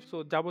যাচ্ছে। সো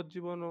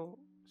যাবজ্জীবনও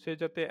সে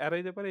যাতে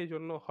এড়াইতে পারে এই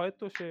জন্য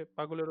হয়তো সে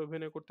পাগলের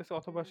অভিনয় করতেছে,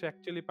 অথবা সে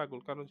অ্যাকচুয়ালি পাগল,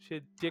 কারণ সে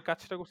যে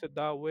কাজটা করছে,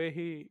 the way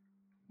he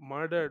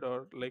murdered or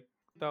like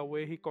the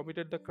way he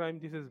committed the crime,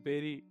 this is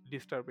very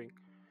disturbing.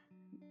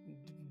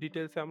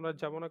 ডিটেলসে আমরা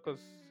যাব না, কজ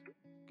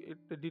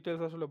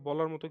ডিটেলস আসলে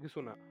বলার মতো কিছু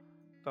না।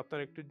 তো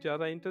আপনারা একটু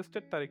যারা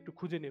ইন্টারেস্টেড তারা একটু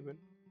খুঁজে নেবেন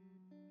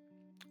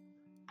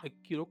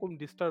কিরকম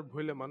ডিস্টার্ব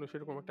হইলে মানুষ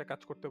এরকম একটা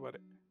কাজ করতে পারে,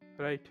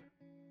 রাইট?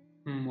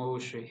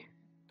 অবশ্যই।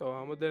 তো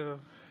আমাদের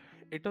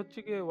এটা হচ্ছে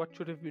কি what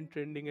should have been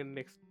trending এর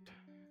নেক্সট,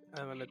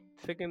 মানে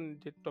সেকেন্ড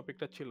যে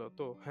টপিকটা ছিল।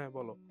 তো হ্যাঁ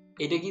বলো।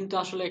 এটা কিন্তু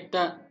আসলে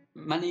একটা,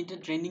 মানে এটা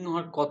ট্রেন্ডিং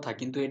হওয়ার কথা,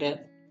 কিন্তু এটা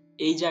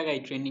এই জায়গায়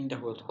ট্রেন্ডিংটা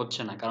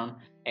হচ্ছে না। কারণ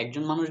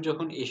একজন মানুষ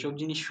যখন এসব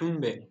জিনিস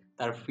শুনবে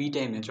তার ফ্রি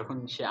টাইমে, যখন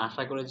সে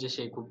আশা করে যে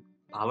সে খুব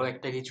ভালো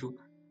একটা কিছু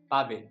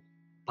পাবে,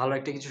 ভালো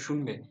একটা কিছু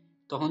শুনবে,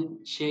 তখন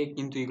সে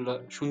কিন্তু এগুলো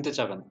শুনতে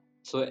চাবে না।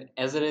 So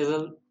as a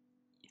result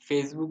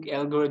Facebook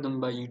algorithm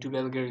বা ইউটিউব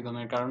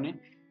অ্যালগরিদমের কারণে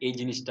এই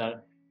জিনিসটা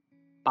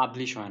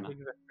পাবলিশ হয় না।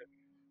 Exactly,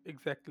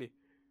 exactly.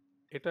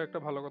 এটা একটা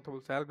ভালো কথা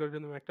বলছে,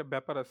 অ্যালগরিদম একটা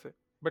ব্যাপার আছে।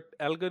 বাট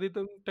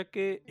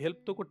অ্যালগরিদমটাকে হেল্প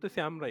তো করতেছি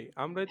আমরাই,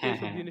 আমরাই তো হ্যাঁ,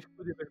 এইসব হ্যাঁ। জিনিস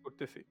খুঁজে বের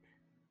করতেছি।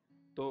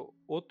 তো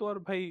ও তো আর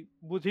ভাই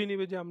বুঝেই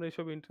নিবে যে আমরা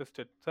এসব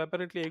ইন্টারেস্টেড, সো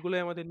অ্যাপারেন্টলি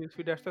এগুলাই আমাদের নিউজ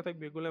ফিডে আসতে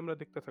থাকবে, এগুলো আমরা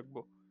দেখতে থাকবো।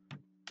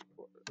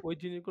 ওই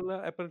জিনিসগুলো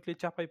অ্যাপারেন্টলি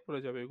চাপাই পড়ে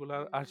যাবে, এগুলো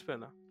আর আসবে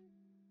না।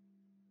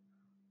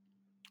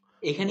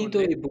 তো এখানেই তো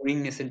এই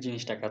বোরিংনেস এর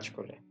জিনিসটা কাজ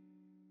করে।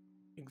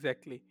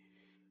 এক্স্যাক্টলি।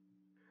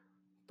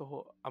 তো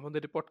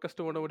আমাদের এই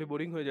পডকাস্টটা মোটামুটি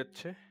বোরিং হয়ে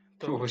যাচ্ছে।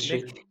 তো অবশ্যই।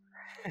 নেক্সট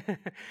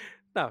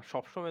না,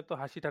 সবসময় তো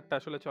হাসি ঠাট্টা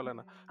আসলে চলে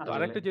না। তো আসলে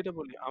আরেকটা যেটা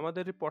বলি,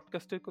 আমাদের এই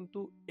পডকাস্টের কিন্তু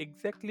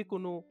এক্স্যাক্টলি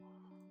কোনো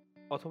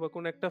অথবা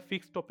কোনো একটা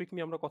ফিক্সড টপিক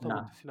নিয়ে আমরা কথা না।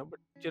 বলতেছি না,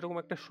 বাট যেরকম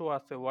একটা শো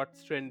আছে হোয়াটস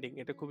ট্রেন্ডিং,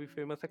 এটা খুবই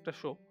ফেমাস একটা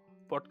শো,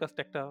 পডকাস্ট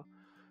একটা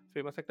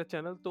ফেমাস একটা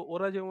চ্যানেল। তো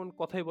ওরা যেমন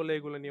কথাই বলে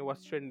এগুলো নিয়ে,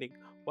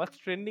 হোয়াটস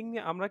ট্রেন্ডিং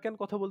নিয়ে আমরা কেন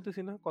কথা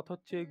বলতেছি না? কথা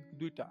হচ্ছে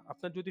দুইটা,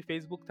 আপনার যদি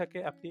ফেসবুক থাকে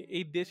আপনি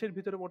এই দেশের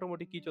ভিতরে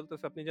মোটামুটি কি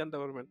চলতেছে আপনি জানতে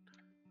পারবেন,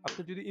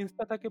 আপনার যদি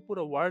ইনস্টা থাকে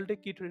পুরো ওয়ার্ল্ডে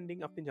কি ট্রেন্ডিং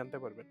আপনি জানতে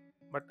পারবেন।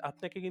 বাট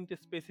আপনাকে কিন্তু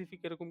স্পেসিফিক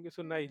এরকম কিছু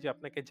নাই যে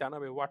আপনাকে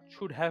জানাবে what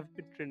should have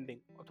been trending,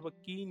 অথবা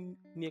কি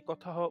নিয়ে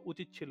কথা হওয়া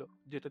উচিত ছিল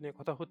যেটা নিয়ে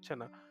কথা হচ্ছে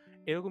না,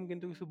 এরকম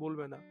কিন্তু কিছু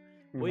বলবে না।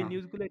 ওই না।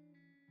 নিউজগুলো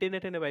টেনে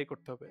টেনে বাই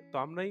করতে হবে, তো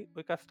আমরাই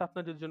ওই কাজটা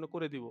আপনাদের জন্য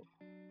করে দিব।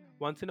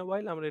 ওয়ান্স ইন আ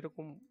ওয়াইল আমরা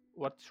এরকম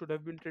what should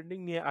have been trending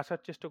নিয়ে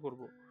আসার চেষ্টা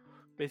করব,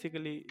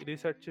 বেসিক্যালি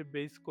রিসার্চে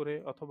বেস করে,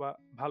 অথবা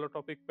ভালো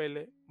টপিক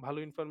পাইলে, ভালো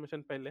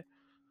ইনফরমেশন পাইলে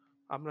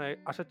আমরা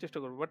আসার চেষ্টা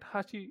করবো। বাট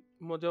হাসি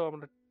মজাও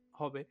আমরা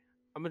হবে।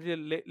 আমরা যে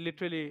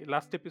লিটারেলি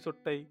লাস্ট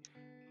এপিসোডটাই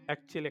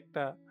অ্যাকচুয়ালি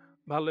একটা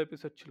ভালো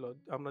এপিসোড ছিল,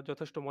 আমরা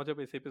যথেষ্ট মজা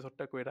পেয়েছি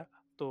এপিসোডটা কইরা।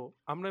 তো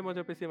আমরাই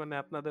মজা পেয়েছি, মানে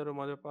আপনাদেরও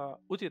মজা পাওয়া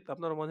উচিত,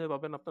 আপনারা মজা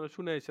পাবেন, আপনারা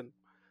শুনে আছেন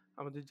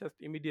আমাদের জাস্ট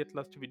ইমিডিয়েট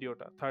লাস্ট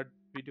ভিডিওটা, থার্ড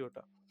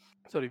ভিডিওটা,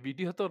 সরি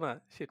ভিডিও তো না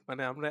শিট,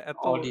 মানে আমরা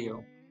এত audio.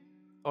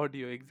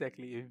 Audio,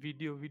 exactly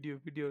video video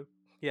video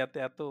ইয়াতে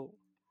এত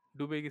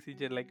ডুবে গেছি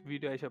যে লাইক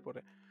ভিডিও আইসা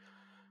পড়ে।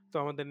 তো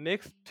আমাদের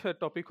নেক্সট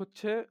টপিক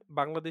হচ্ছে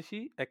বাংলাদেশি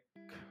এক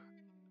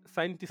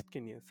সায়েন্টিস্টকে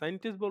নিয়ে,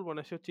 সায়েন্টিস্ট বলবো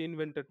না, সে হচ্ছে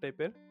ইনভেন্টর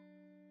টাইপের।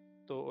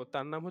 তো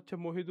তার নাম হচ্ছে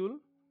মহিদুল।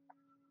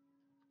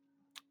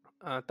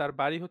 তার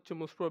বাড়ি হচ্ছে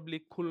মোস্ট প্রবাবলি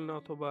খুলনা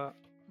অথবা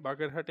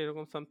বাগেরহাট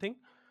এরকম সামথিং।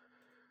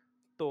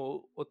 তো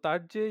তার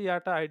যে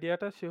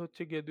আইডিয়াটা, সে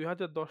হচ্ছে গিয়ে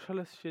 2010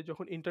 সালে সে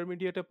যখন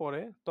ইন্টারমিডিয়েটে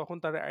পড়ে তখন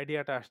তার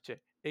আইডিয়াটা আসছে।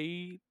 এই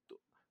তো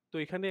তো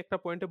এখানে একটা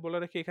পয়েন্টে বলে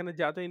রাখি, এখানে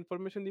যা যা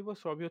ইনফরমেশন দিব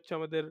সবই হচ্ছে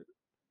আমাদের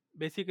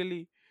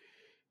বেসিক্যালি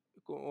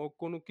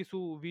কোনো কিছু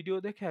ভিডিও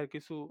দেখে আর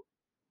কিছু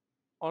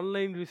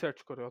অনলাইন রিসার্চ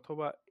করে,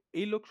 অথবা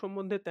এই লোক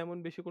সম্বন্ধে তেমন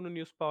বেশি কোনো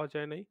নিউজ পাওয়া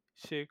যায় নাই,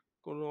 সে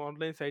কোনো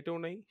অনলাইন সাইটেও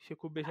নাই, সে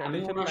খুব বেশি আমি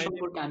অ্যাটেনশন ওনার পায়নি।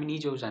 সম্পর্কে আমি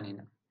নিজেও জানি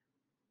না।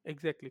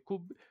 এক্স্যাক্টলি,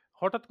 খুব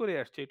হঠাৎ করে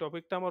আসছে এই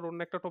টপিকটা, আমার অন্য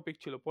একটা টপিক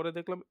ছিল, পরে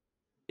দেখলাম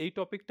এই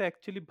টপিকটা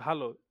অ্যাকচুয়ালি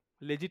ভালো,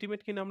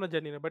 লেজিটিমেট কিনা আমরা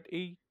জানি না, বাট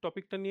এই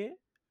টপিকটা নিয়ে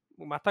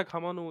মাথা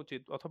ঘামানো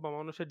উচিত, অথবা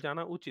মানুষের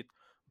জানা উচিত।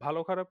 ভালো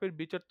খারাপের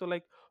বিচার তো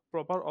লাইক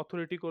প্রপার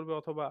অথরিটি করবে,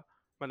 অথবা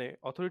মানে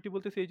অথরিটি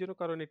বলতেছি এই জন্য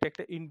কারণ এটা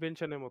একটা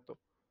ইনভেনশনের মতো।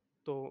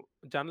 তো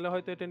জানলে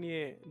হয়তো এটা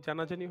নিয়ে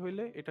জানাজানি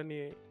হইলে এটা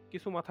নিয়ে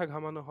কিছু মাথা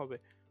ঘামানো হবে।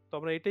 তো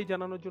আমরা এটাই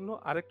জানানোর জন্য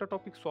আরেকটা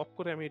টপিক সলভ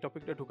করে আমি এই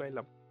টপিকটা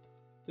ঢুকাইলাম।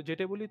 তো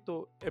যেটা বলি, তো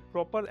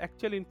প্রপার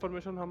অ্যাকচুয়াল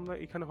ইনফরমেশন আমরা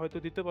এখানে হয়তো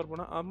দিতে পারবো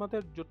না,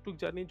 আমাদের যতটুকু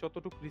জানি,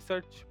 যতটুকু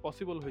রিসার্চ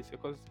পসিবল হয়েছে,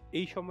 কজ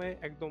এই সময়ে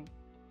একদম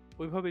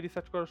ওইভাবে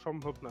রিসার্চ করা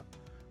সম্ভব না।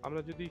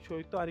 আমরা যদি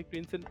হয়তো আরেকটু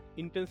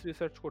ইন্টেন্স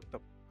রিসার্চ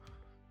করতাম,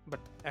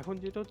 বাট এখন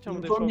যেটা হচ্ছে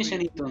আমাদের সবই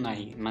ইনফরমেশনই তো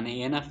নাই, মানে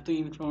এনাফ তো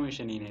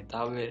ইনফরমেশনই নেই,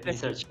 তাহলে এক্স্যাক্টলি,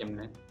 রিসার্চ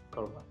কেমনে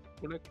করবা?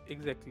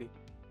 এক্স্যাক্টলি।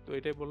 তো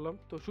এটাই বললাম,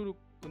 তো শুরু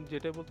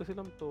যেটাই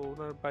বলতেছিলাম, তো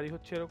ওনার বাড়ি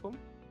হচ্ছে এরকম।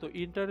 তো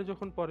ইন্টারে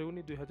যখন পড়ে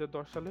উনি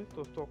 2010 সালে,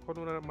 তো তখন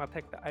ওনার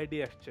মাথায় একটা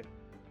আইডিয়া আসছে।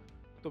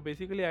 তো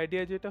বেসিক্যালি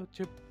আইডিয়া যেটা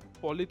হচ্ছে,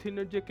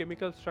 পলিথিনের যে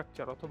কেমিক্যাল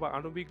স্ট্রাকচার অথবা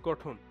আণবিক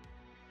গঠন,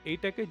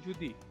 এইটাকে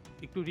যদি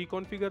একটু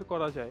রিকনফিগার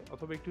করা যায়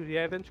অথবা একটু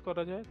রিঅ্যারেঞ্জ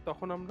করা যায়,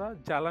 তখন আমরা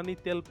জ্বালানি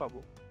তেল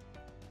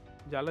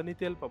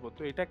পাবো।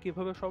 তো এটা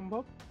কিভাবে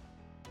সম্ভব?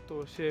 তো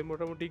সে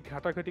মোটামুটি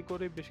ঘাটাঘাটি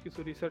করে বেশ কিছু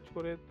রিসার্চ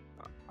করে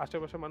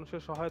আশেপাশে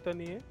মানুষের সহায়তা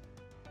নিয়ে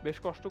বেশ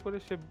কষ্ট করে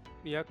সে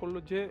করলো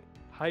যে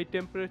হাই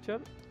টেম্পারেচার,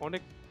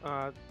 অনেক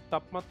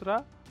তাপমাত্রা,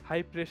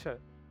 হাই প্রেশার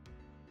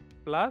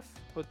প্লাস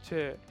হচ্ছে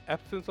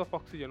অ্যাবসেন্স অফ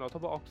অক্সিজেন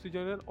অথবা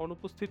অক্সিজেনের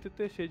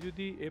অনুপস্থিতিতে সে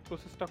যদি এই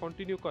প্রসেসটা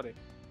কন্টিনিউ করে,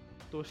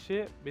 তো সে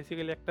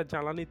বেসিক্যালি একটা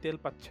জ্বালানি তেল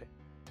পাচ্ছে,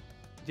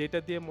 যেটা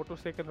দিয়ে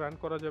মোটরসাইকেল রান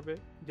করা যাবে,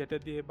 যেটা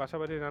দিয়ে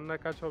বাসাবাড়ি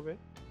রান্নার কাজ হবে।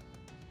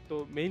 তো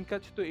মেইন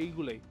কাজ তো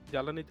এইগুলাই,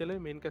 জ্বালানি তেলের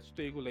মেইন কাজ তো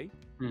এইগুলাই।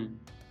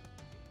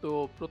 তো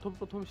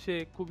প্রথম সে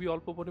খুবই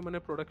অল্প পরিমাণে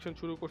প্রোডাকশন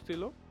শুরু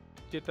করছিল,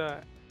 যেটা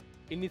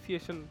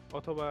ইনিশিয়েশন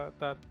অথবা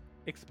তার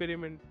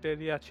এক্সপেরিমেন্টের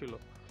ছিল।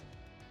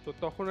 তো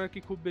তখন আর কি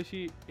খুব বেশি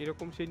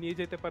এরকম সে নিয়ে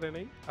যেতে পারে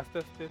নাই আস্তে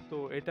আস্তে। তো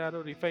এটা আরো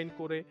রিফাইন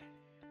করে,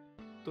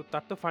 তো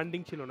তার তো ফান্ডিং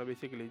ছিল না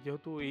বেসিক্যালি,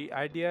 যেহেতু এই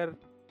আইডিয়ার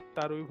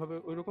তার ওইভাবে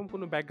ওইরকম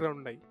কোনো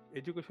ব্যাকগ্রাউন্ড নাই,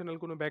 এডুকেশনাল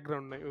কোনো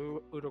ব্যাকগ্রাউন্ড নাই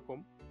ওইরকম,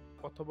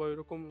 অথবা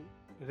ওইরকম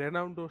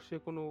রেনাউন্ডও সে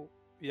কোনো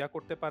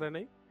করতে পারে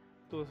নাই।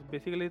 তো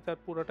বেসিক্যালি তার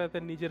পুরোটা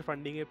তার নিজের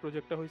ফান্ডিং এ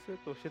প্রজেক্টটা হয়েছে।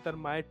 তো সে তার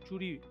মায়ের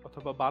চুরি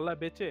অথবা বালা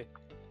বেচে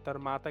তার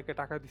মা তাকে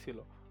টাকা দিছিল।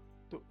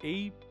 তো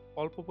এই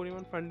অল্প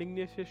পরিমাণ ফান্ডিং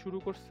নিয়ে সে শুরু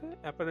করছে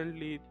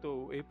অ্যাপারেন্টলি। তো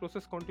এই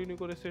প্রসেস কন্টিনিউ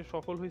করে সে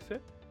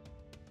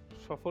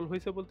সফল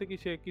হয়েছে বলতে কি,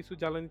 সে কিছু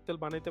জ্বালানি তেল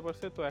বানাইতে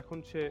পারছে। তো এখন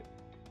সে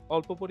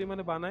অল্প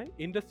পরিমাণে বানায়,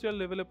 ইন্ডাস্ট্রিয়াল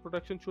লেভেলে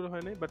প্রোডাকশন শুরু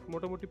হয় নাই, বাট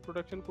মোটামুটি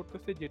প্রোডাকশন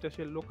করতেছে, যেটা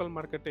সে লোকাল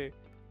মার্কেটে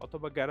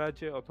অথবা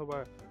গ্যারাজে অথবা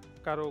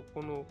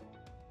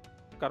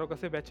কারো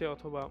কাছে বেচে,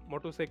 অথবা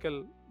মোটরসাইকেল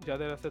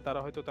যাদের আছে তারা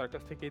হয়তো তার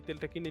কাছ থেকে এই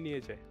তেলটা কিনে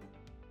নিয়ে যায়।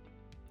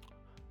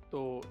 তো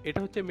এটা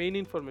হচ্ছে মেইন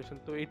ইনফরমেশন।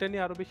 তো এটা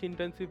নিয়ে আরো বেশি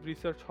ইন্টেন্সিভ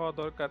রিসার্চ হওয়া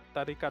দরকার,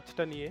 তার এই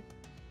কাজটা নিয়ে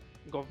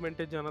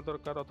গভর্নমেন্টের জানা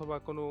দরকার, অথবা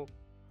কোনো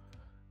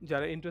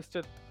যারা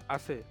ইন্টারেস্টেড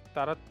আছে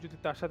তারা যদি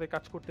তার সাথে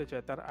কাজ করতে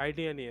চায়, তার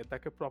আইডিয়া নিয়ে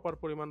তাকে প্রপার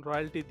পরিমাণ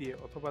রয়্যালটি দিয়ে,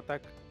 অথবা তার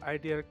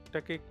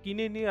আইডিয়াটাকে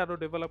কিনে নিয়ে আরো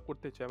ডেভেলপ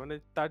করতে চায়, মানে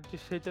তার যে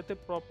সে যাতে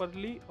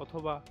প্রপারলি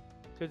অথবা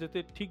সে যাতে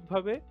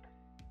ঠিকভাবে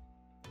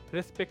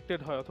রেসপেক্টেড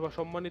হয় অথবা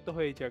সম্মানিত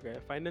হয় এই জায়গায়,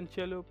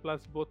 ফাইন্যান্সিয়ালও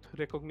প্লাস বোথ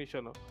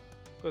রেকগনিশনও।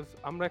 বিকজ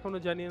আমরা এখনো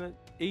জানি না,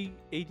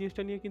 এই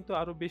জিনিসটা নিয়ে কিন্তু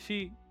আরো বেশি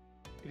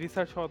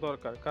রিসার্চ হওয়া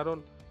দরকার, কারণ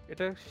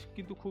এটা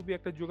কিন্তু খুবই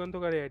একটা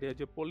যুগান্তকারী আইডিয়া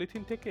যে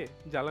পলিথিন থেকে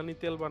জ্বালানি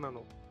তেল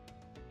বানানো।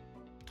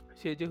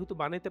 সে যেহেতু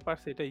বানাইতে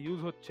পারছে, এটা ইউজ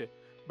হচ্ছে,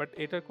 বাট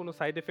এটার কোনো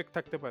সাইড এফেক্ট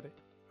থাকতে পারে,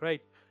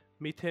 রাইট?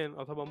 মিথেন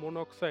অথবা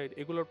মনোক্সাইড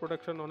এগুলোর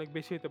প্রোডাকশন অনেক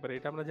বেশি হতে পারে,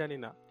 এটা আমরা জানি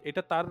না।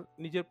 এটা তার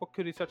নিজের পক্ষে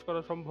রিসার্চ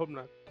করা সম্ভব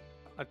না,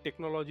 আর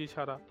টেকনোলজি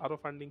ছাড়া, আরো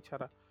ফান্ডিং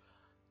ছাড়া।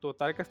 তো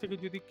তার কাছ থেকে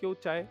যদি কেউ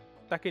চায়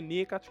তাকে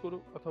নিয়ে কাজ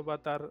করুক, অথবা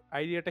তার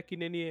আইডিয়াটা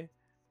কিনে নিয়ে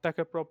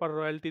তাকে প্রপার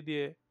রয়্যালটি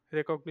দিয়ে,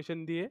 রেকগনিশন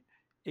দিয়ে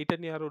এটা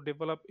নিয়ে আরো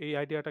এই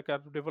আইডিয়াটাকে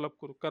আরো ডেভেলপ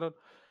করুক। কারণ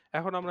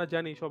এখন আমরা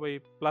জানি সবাই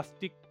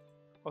প্লাস্টিক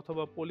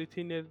অথবা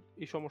পলিথিনের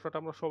এই সমস্যাটা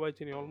আমরা সবাই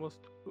চিনি।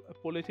 অলমোস্ট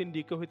পলিথিন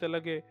ডিকে হইতে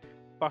লাগে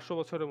 500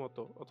 বছরের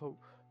মতো, অথবা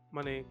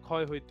মানে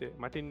ক্ষয় হইতে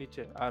মাটির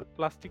নিচে, আর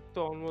প্লাস্টিক তো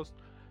অলমোস্ট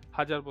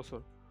 1000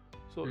 বছর।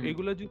 সো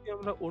এগুলো যদি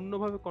আমরা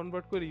অন্যভাবে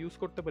কনভার্ট করে ইউজ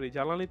করতে পারি,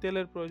 জ্বালানি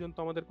তেলের প্রয়োজন তো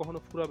আমাদের কখনো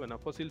ফুরাবে না,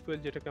 ফসিল ফুয়েল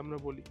যেটাকে আমরা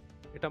বলি,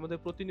 এটা আমাদের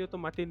প্রতিনিয়ত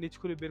মাটির নিচ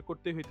করে বের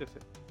করতেই হইতেছে।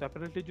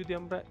 ডেফিনেটলি যদি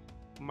আমরা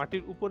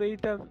মাটির উপরে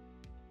এইটার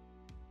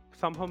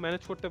সামহাও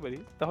ম্যানেজ করতে পারি,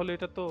 তাহলে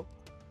এটা তো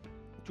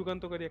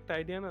যুগান্তকারী একটা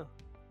আইডিয়া না?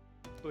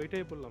 তো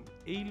এটাই বললাম,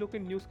 এই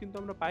লোকের নিউজ কিন্তু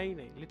আমরা পাই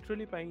নাই,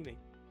 লিটারালি পাই নাই।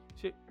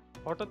 সে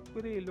হঠাৎ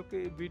করে এই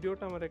লোকের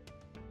ভিডিওটা আমার এক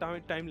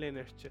টাইম লাইনে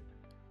আসছে,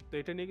 তো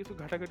এটা নিয়ে কিছু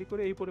ঘাটাঘাটি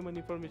করে এই পরিমাণ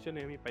ইনফরমেশন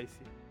আমি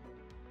পাইছি।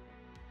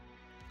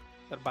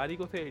 তার বাড়ি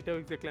কোথায় এটাও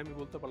এক্স্যাক্টলি আমি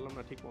বলতে পারলাম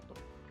না ঠিক মতো।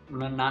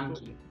 ওনার নাম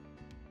কি?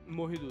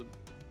 মহিদুল।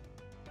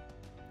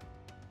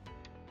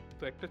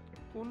 তো একটা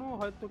কোনো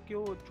হয়তো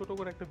কেউ ছোট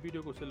করে একটা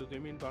ভিডিও করছিল,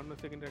 2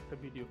 সেকেন্ডের একটা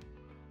ভিডিও।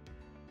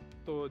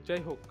 তো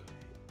যাই হোক,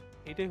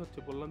 এটাই হচ্ছে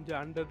বললাম যে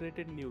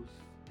আন্ডাররেটেড নিউজ।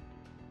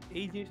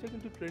 এই জিনিসটা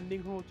কিন্তু ট্রেন্ডিং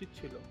হওয়া উচিত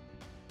ছিল,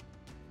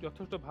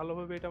 যথেষ্ট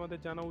ভালোভাবে এটা আমাদের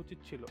জানা উচিত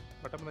ছিল,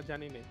 বাট আমরা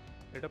জানি না,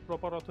 এটা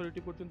প্রপার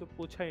অথরিটি পর্যন্ত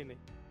পৌঁছায় নেই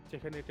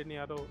যেখানে এটা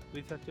নিয়ে আরো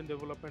রিসার্চ এন্ড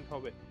ডেভেলপমেন্ট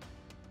হবে।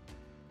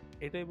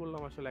 এটাই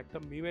বললাম, আসলে একটা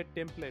মিমের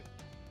টেমপ্লেট,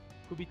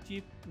 খুবই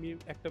চিপ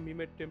একটা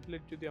মিমের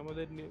টেমপ্লেট যদি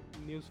আমাদের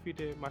নিউজ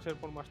ফিডে মাসের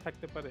পর মাস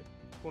থাকতে পারে,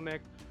 কোন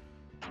এক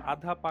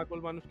আধা পাগল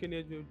মানুষকে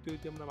নিয়ে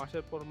যদি আমরা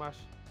মাসের পর মাস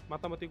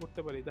মাতামাতি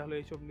করতে পারি, তাহলে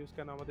এইসব নিউজ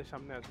কেন আমাদের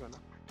সামনে আসবে না,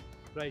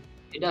 রাইট?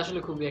 এটা আসলে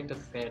খুবই একটা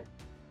স্যাড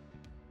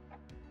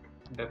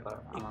ব্যাপার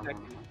আমার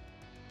মনে হয়।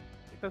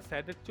 এটা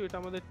স্যাডের চেয়ে এটা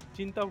আমাদের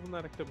চিন্তা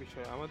ভাবনার একটা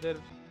বিষয়, আমাদের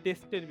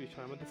টেস্টের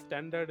বিষয়, আমাদের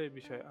স্ট্যান্ডার্ডের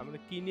বিষয়, আমরা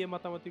কি নিয়ে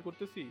মাতামাতি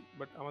করতেছি,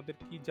 বাট আমাদের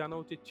কি জানা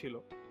উচিত ছিল।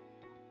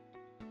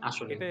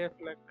 আসলে এটাই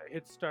আসলে একটা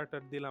হেড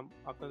স্টার্টার দিলাম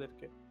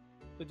আপনাদেরকে।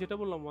 তো যেটা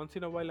বললাম, ওয়ান্স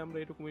ইন আ ওয়াইল আমরা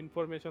এরকম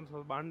ইনফরমেশন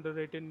বা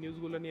আন্ডাররেটেড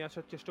নিউজগুলো নিয়ে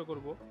আসার চেষ্টা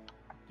করব,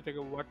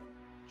 যেটাকে what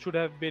should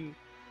have been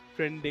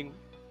trending,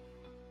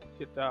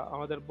 যেটা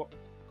আমাদের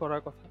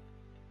করার কথা।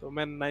 তো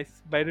ম্যান নাইস,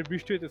 বাইরে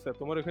বৃষ্টি হইতেছে,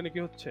 তোমার ওখানে কি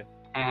হচ্ছে?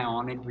 হ্যাঁ,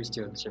 অনেক বৃষ্টি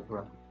হচ্ছে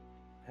পুরো।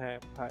 হ্যাঁ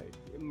ভাই,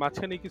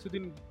 মাঝখানে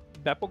কিছুদিন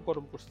ব্যাপক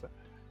গরম পড়ছে।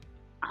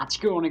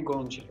 আজকেও অনেক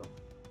গরম ছিল,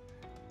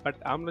 বাট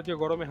আমরা যে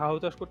গরমে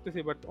হাহুতাশ করতেছি,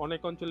 বাট অনেক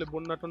অঞ্চলে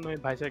বন্যা টন্যা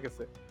হয়ে ভাইসা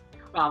গেছে।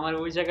 আমার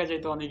ওই জায়গায়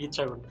যাইতে অনেক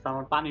ইচ্ছা করতেছে,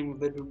 আমার পানির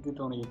মধ্যে ডুব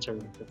দিতে অনেক ইচ্ছা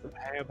করতেছে।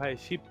 হ্যাঁ ভাই,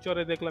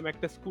 শিবচরে দেখলাম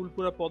একটা স্কুল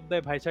পুরা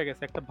পদ্মায় ভাইসা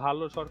গেছে, একটা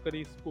ভালো সরকারি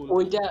স্কুল।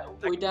 ওইটা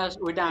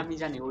ওইটা আমি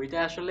জানি, ওইটা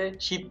আসলে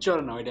শিবচর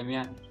না, ওইটা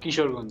মিয়া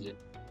কিশোরগঞ্জে।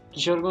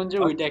 কিশোরগঞ্জে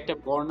ওইটা একটা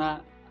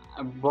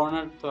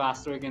বর্ণাঢ্য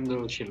আশ্রয় কেন্দ্র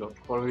ছিল,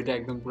 পরে ওইটা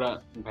একদম পুরা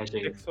ভাইসা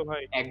গেছে, দেখছো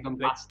ভাই, একদম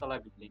দেখ ৫ তলা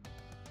বিল্ডিং।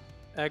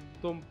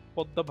 একদম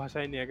পদ্মা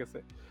ভাষায় নিয়ে গেছে।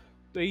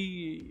 তো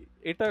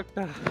এটা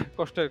একটা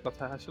কষ্টের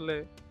কথা আসলে,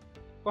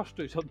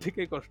 কষ্টই, সব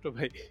দিকেই কষ্ট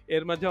ভাই।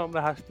 এর মাঝেও আমরা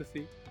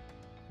হাসতেছি,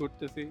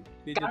 ঘুরতেছি,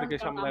 নিজেদেরকে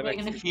কারণ সামলায় আমরা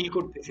এখানে রাখছি। ফিল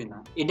করতেছি না,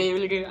 এটাই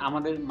হলো গিয়ে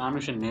আমাদের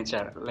মানুষের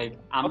নেচার। লাইক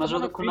আমরা অথবা আমরা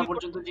যতক্ষণ ফিল না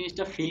পর্যন্ত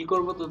জিনিসটা ফিল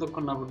করব,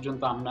 ততক্ষণ না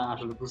পর্যন্ত আমরা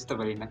আসলে বুঝতে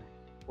পারি না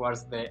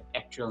হোয়াটস দ্য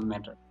অ্যাকচুয়াল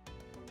ম্যাটার।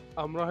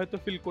 আমরা হয়তো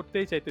ফিল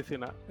করতেই চাইতেছি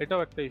না,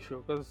 এটাও একটা ইস্যু।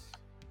 কজ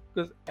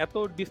এত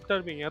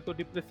ডিস্টার্বিং, এত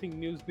ডিপ্রেসিং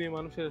নিউজ নিয়ে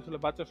মানুষের আসলে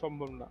বাঁচা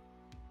সম্ভব না।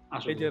 এই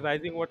আসলে যে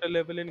rising water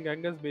level in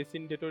গ্যাঙ্গেস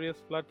basin ডেটোরিয়াস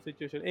flood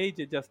situation, এই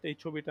যে জাস্ট এই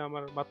ছবিটা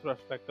আমার মাত্র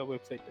আসলো একটা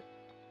ওয়েবসাইটে,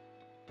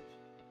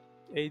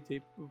 এই যে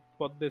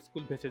পদ্মা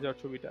স্কুল ভেসে যাওয়ার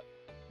ছবিটা,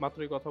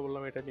 মাত্রই কথা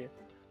বললাম এটা নিয়ে।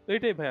 তো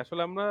এটাই ভাই,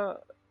 আসলে আমরা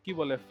কি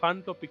বলে ফান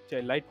টপিক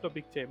চাই, লাইট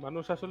টপিক চাই,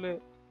 মানুষ আসলে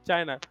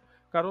চায় না।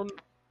 কারণ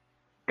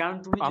কারণ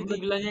তুমি যদি আমরা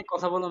এগুলা নিয়ে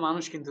কথা বলো,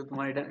 মানুষ কিন্তু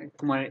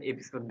তোমার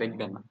এপিসোড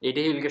দেখবে না।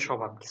 এটাই হলো গিয়ে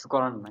স্বভাব, কিছু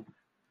করার নাই।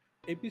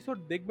 এপিসোড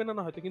দেখবে না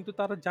না হয়তো, কিন্তু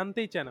তারা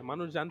জানতেই চায় না,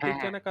 মানুষ হ্যাঁ, জানতেই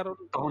চায় হ্যাঁ। না। কারণ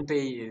তখন তো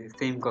এই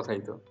সেম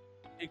কথাই তো।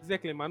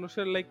 এক্স্যাক্টলি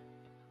মানুষের লাইক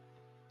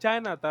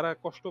চায় না তারা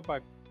কষ্ট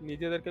পাক,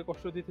 নিজেদেরকে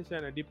কষ্ট দিতে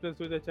চায় না, ডিপ্রেস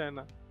হতে চায়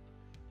না।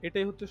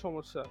 এটাই হচ্ছে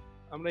সমস্যা।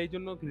 আমরা এই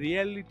জন্য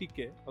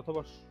রিয়ালিটিকে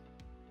অথবা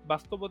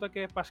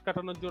বাস্তবতাকে পাশ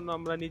কাটানোর জন্য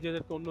আমরা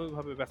নিজেদেরকে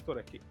অন্যভাবে ব্যস্ত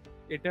রাখি।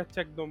 এটা হচ্ছে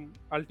একদম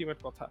আলটিমেট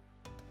কথা।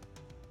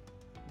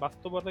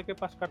 বাস্তবতাকে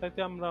পাশ কাটাতে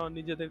আমরা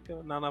নিজেদেরকে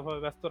নানাভাবে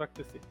ব্যস্ত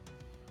রাখতেছি,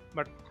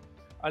 বাট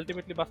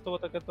আলটিমেটলি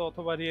বাস্তবতাকে তো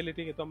অথবা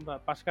রিয়েলিটিকে তো আমরা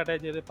পাশ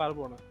কাটায় যেতে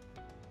পারবো না।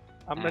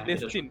 আমরা হ্যাঁ, এটা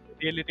ডেস্টিন, সত্যি।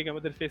 রিয়েলিটিকে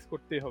আমাদের ফেস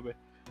করতেই হবে।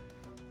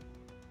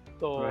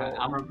 তো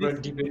আমরা পুরো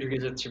ডিপে ঢুকে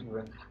যাচ্ছি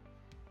পুরো।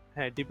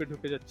 হ্যাঁ, ডিপে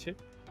ঢুকে যাচ্ছে।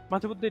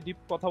 মাঝে মধ্যে ডিপ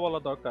কথা বলা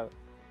দরকার।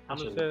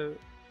 আসলে মানুষের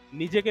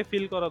নিজেকে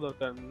ফিল করা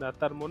দরকার না,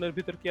 তার মনের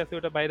ভিতর কি আছে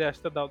ওটা বাইরে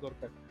আসতে দেওয়া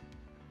দরকার।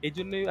 এই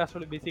জন্যই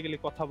আসলে বেসিক্যালি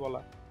কথা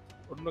বলা,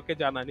 অন্যকে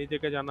জানা,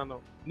 নিজেকে জানানো।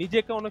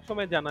 নিজেকে অনেক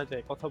সময় জানা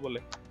যায় কথা বলে।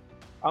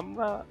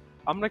 আমরা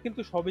আমরা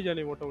কিন্তু সবই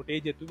জানি মোটামুটি।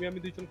 এই যে তুমি আমি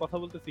দুইজন কথা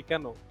বলতেছি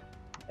কেন?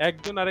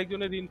 একজন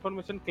আরেকজনের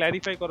ইনফরমেশন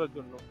ক্ল্যারিফাই করার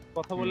জন্য।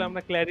 কথা বলে হুম,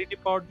 আমরা ক্ল্যারিটি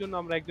পাওয়ার জন্য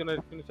আমরা একজন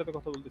আরেকজনের সাথে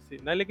কথা বলতেছি।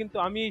 নাইলে কিন্তু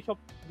আমি এইসব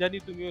জানি,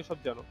 তুমিও সব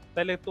জানো।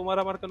 তাইলে তোমার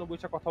আমার কেন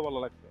বইসা কথা বলা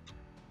লাগবে?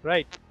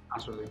 রাইট?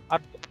 আসলে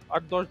আর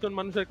আর ১০ জন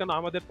মানুষের কেন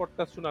আমাদের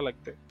পডকাস্ট শোনা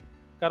লাগবে?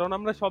 কারণ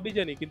আমরা সবই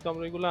জানি, কিন্তু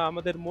আমরা এগুলা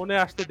আমাদের মনে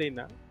আসতে দেই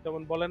না।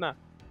 যেমন বলে না,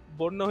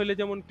 বন্যা হইলে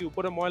যেমন কি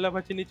উপরে ময়লা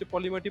ভাসি নিচে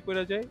পলিমাটি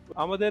পড়ে যায়,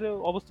 আমাদের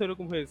অবস্থা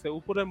এরকম হয়েছে।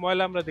 উপরের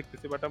ময়লা আমরা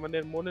দেখতেছি, বাট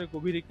আমাদের মনের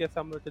গভীরে কি আছে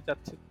আমরা ওটা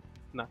চাচ্ছি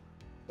না।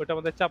 ওটা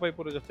আমাদের চাপাই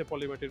পড়ে যাচ্ছে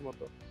পলিমাটির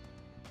মতো।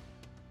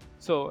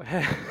 সো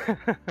হ্যাঁ,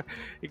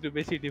 একটু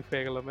বেশি ডিপ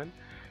হয়ে গেল ম্যান।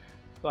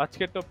 তো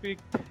আজকের টপিক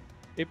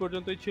এই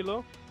পর্যন্তই ছিল।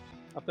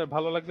 আপনার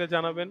ভালো লাগলে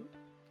জানাবেন।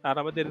 আর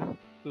আমাদের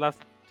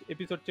লাস্ট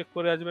এপিসোড চেক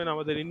করে আসবেন।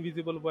 আমাদের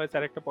ইনভিজিবল ভয়েস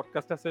আর একটা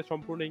পডকাস্ট আছে,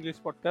 সম্পূর্ণ ইংলিশ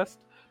পডকাস্ট।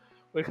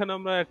 ওইখানে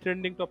আমরা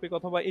ট্রেন্ডিং টপিক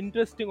অথবা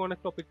ইন্টারেস্টিং অনেক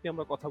টপিক নিয়ে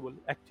আমরা কথা বলি।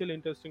 অ্যাকচুয়ালি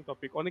ইন্টারেস্টিং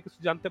টপিক, অনেক কিছু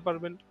জানতে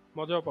পারবেন,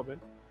 মজাও পাবেন।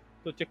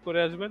 তো চেক করে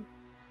আসবেন।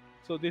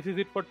 So this is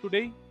it for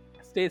today.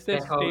 Stay safe,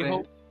 দেখা স্টে হবে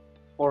হোম।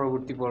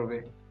 পরবর্তী পর্বে।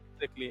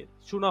 এক্স্যাক্টলি,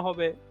 শোনা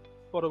হবে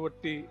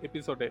পরবর্তী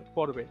এপিসোডে,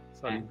 পর্বে,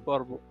 সরি হ্যাঁ,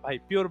 পর্ব। ভাই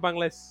পিওর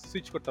বাংলায়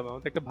সুইচ করতে হবে,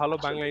 আমাদের একটা ভালো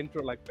বাংলা আসলে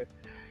ইন্ট্রো লাগবে।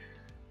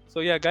 So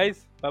yeah guys,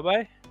 bye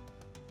bye,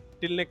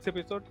 till next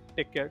episode,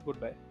 take care, good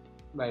bye.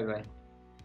 Bye bye.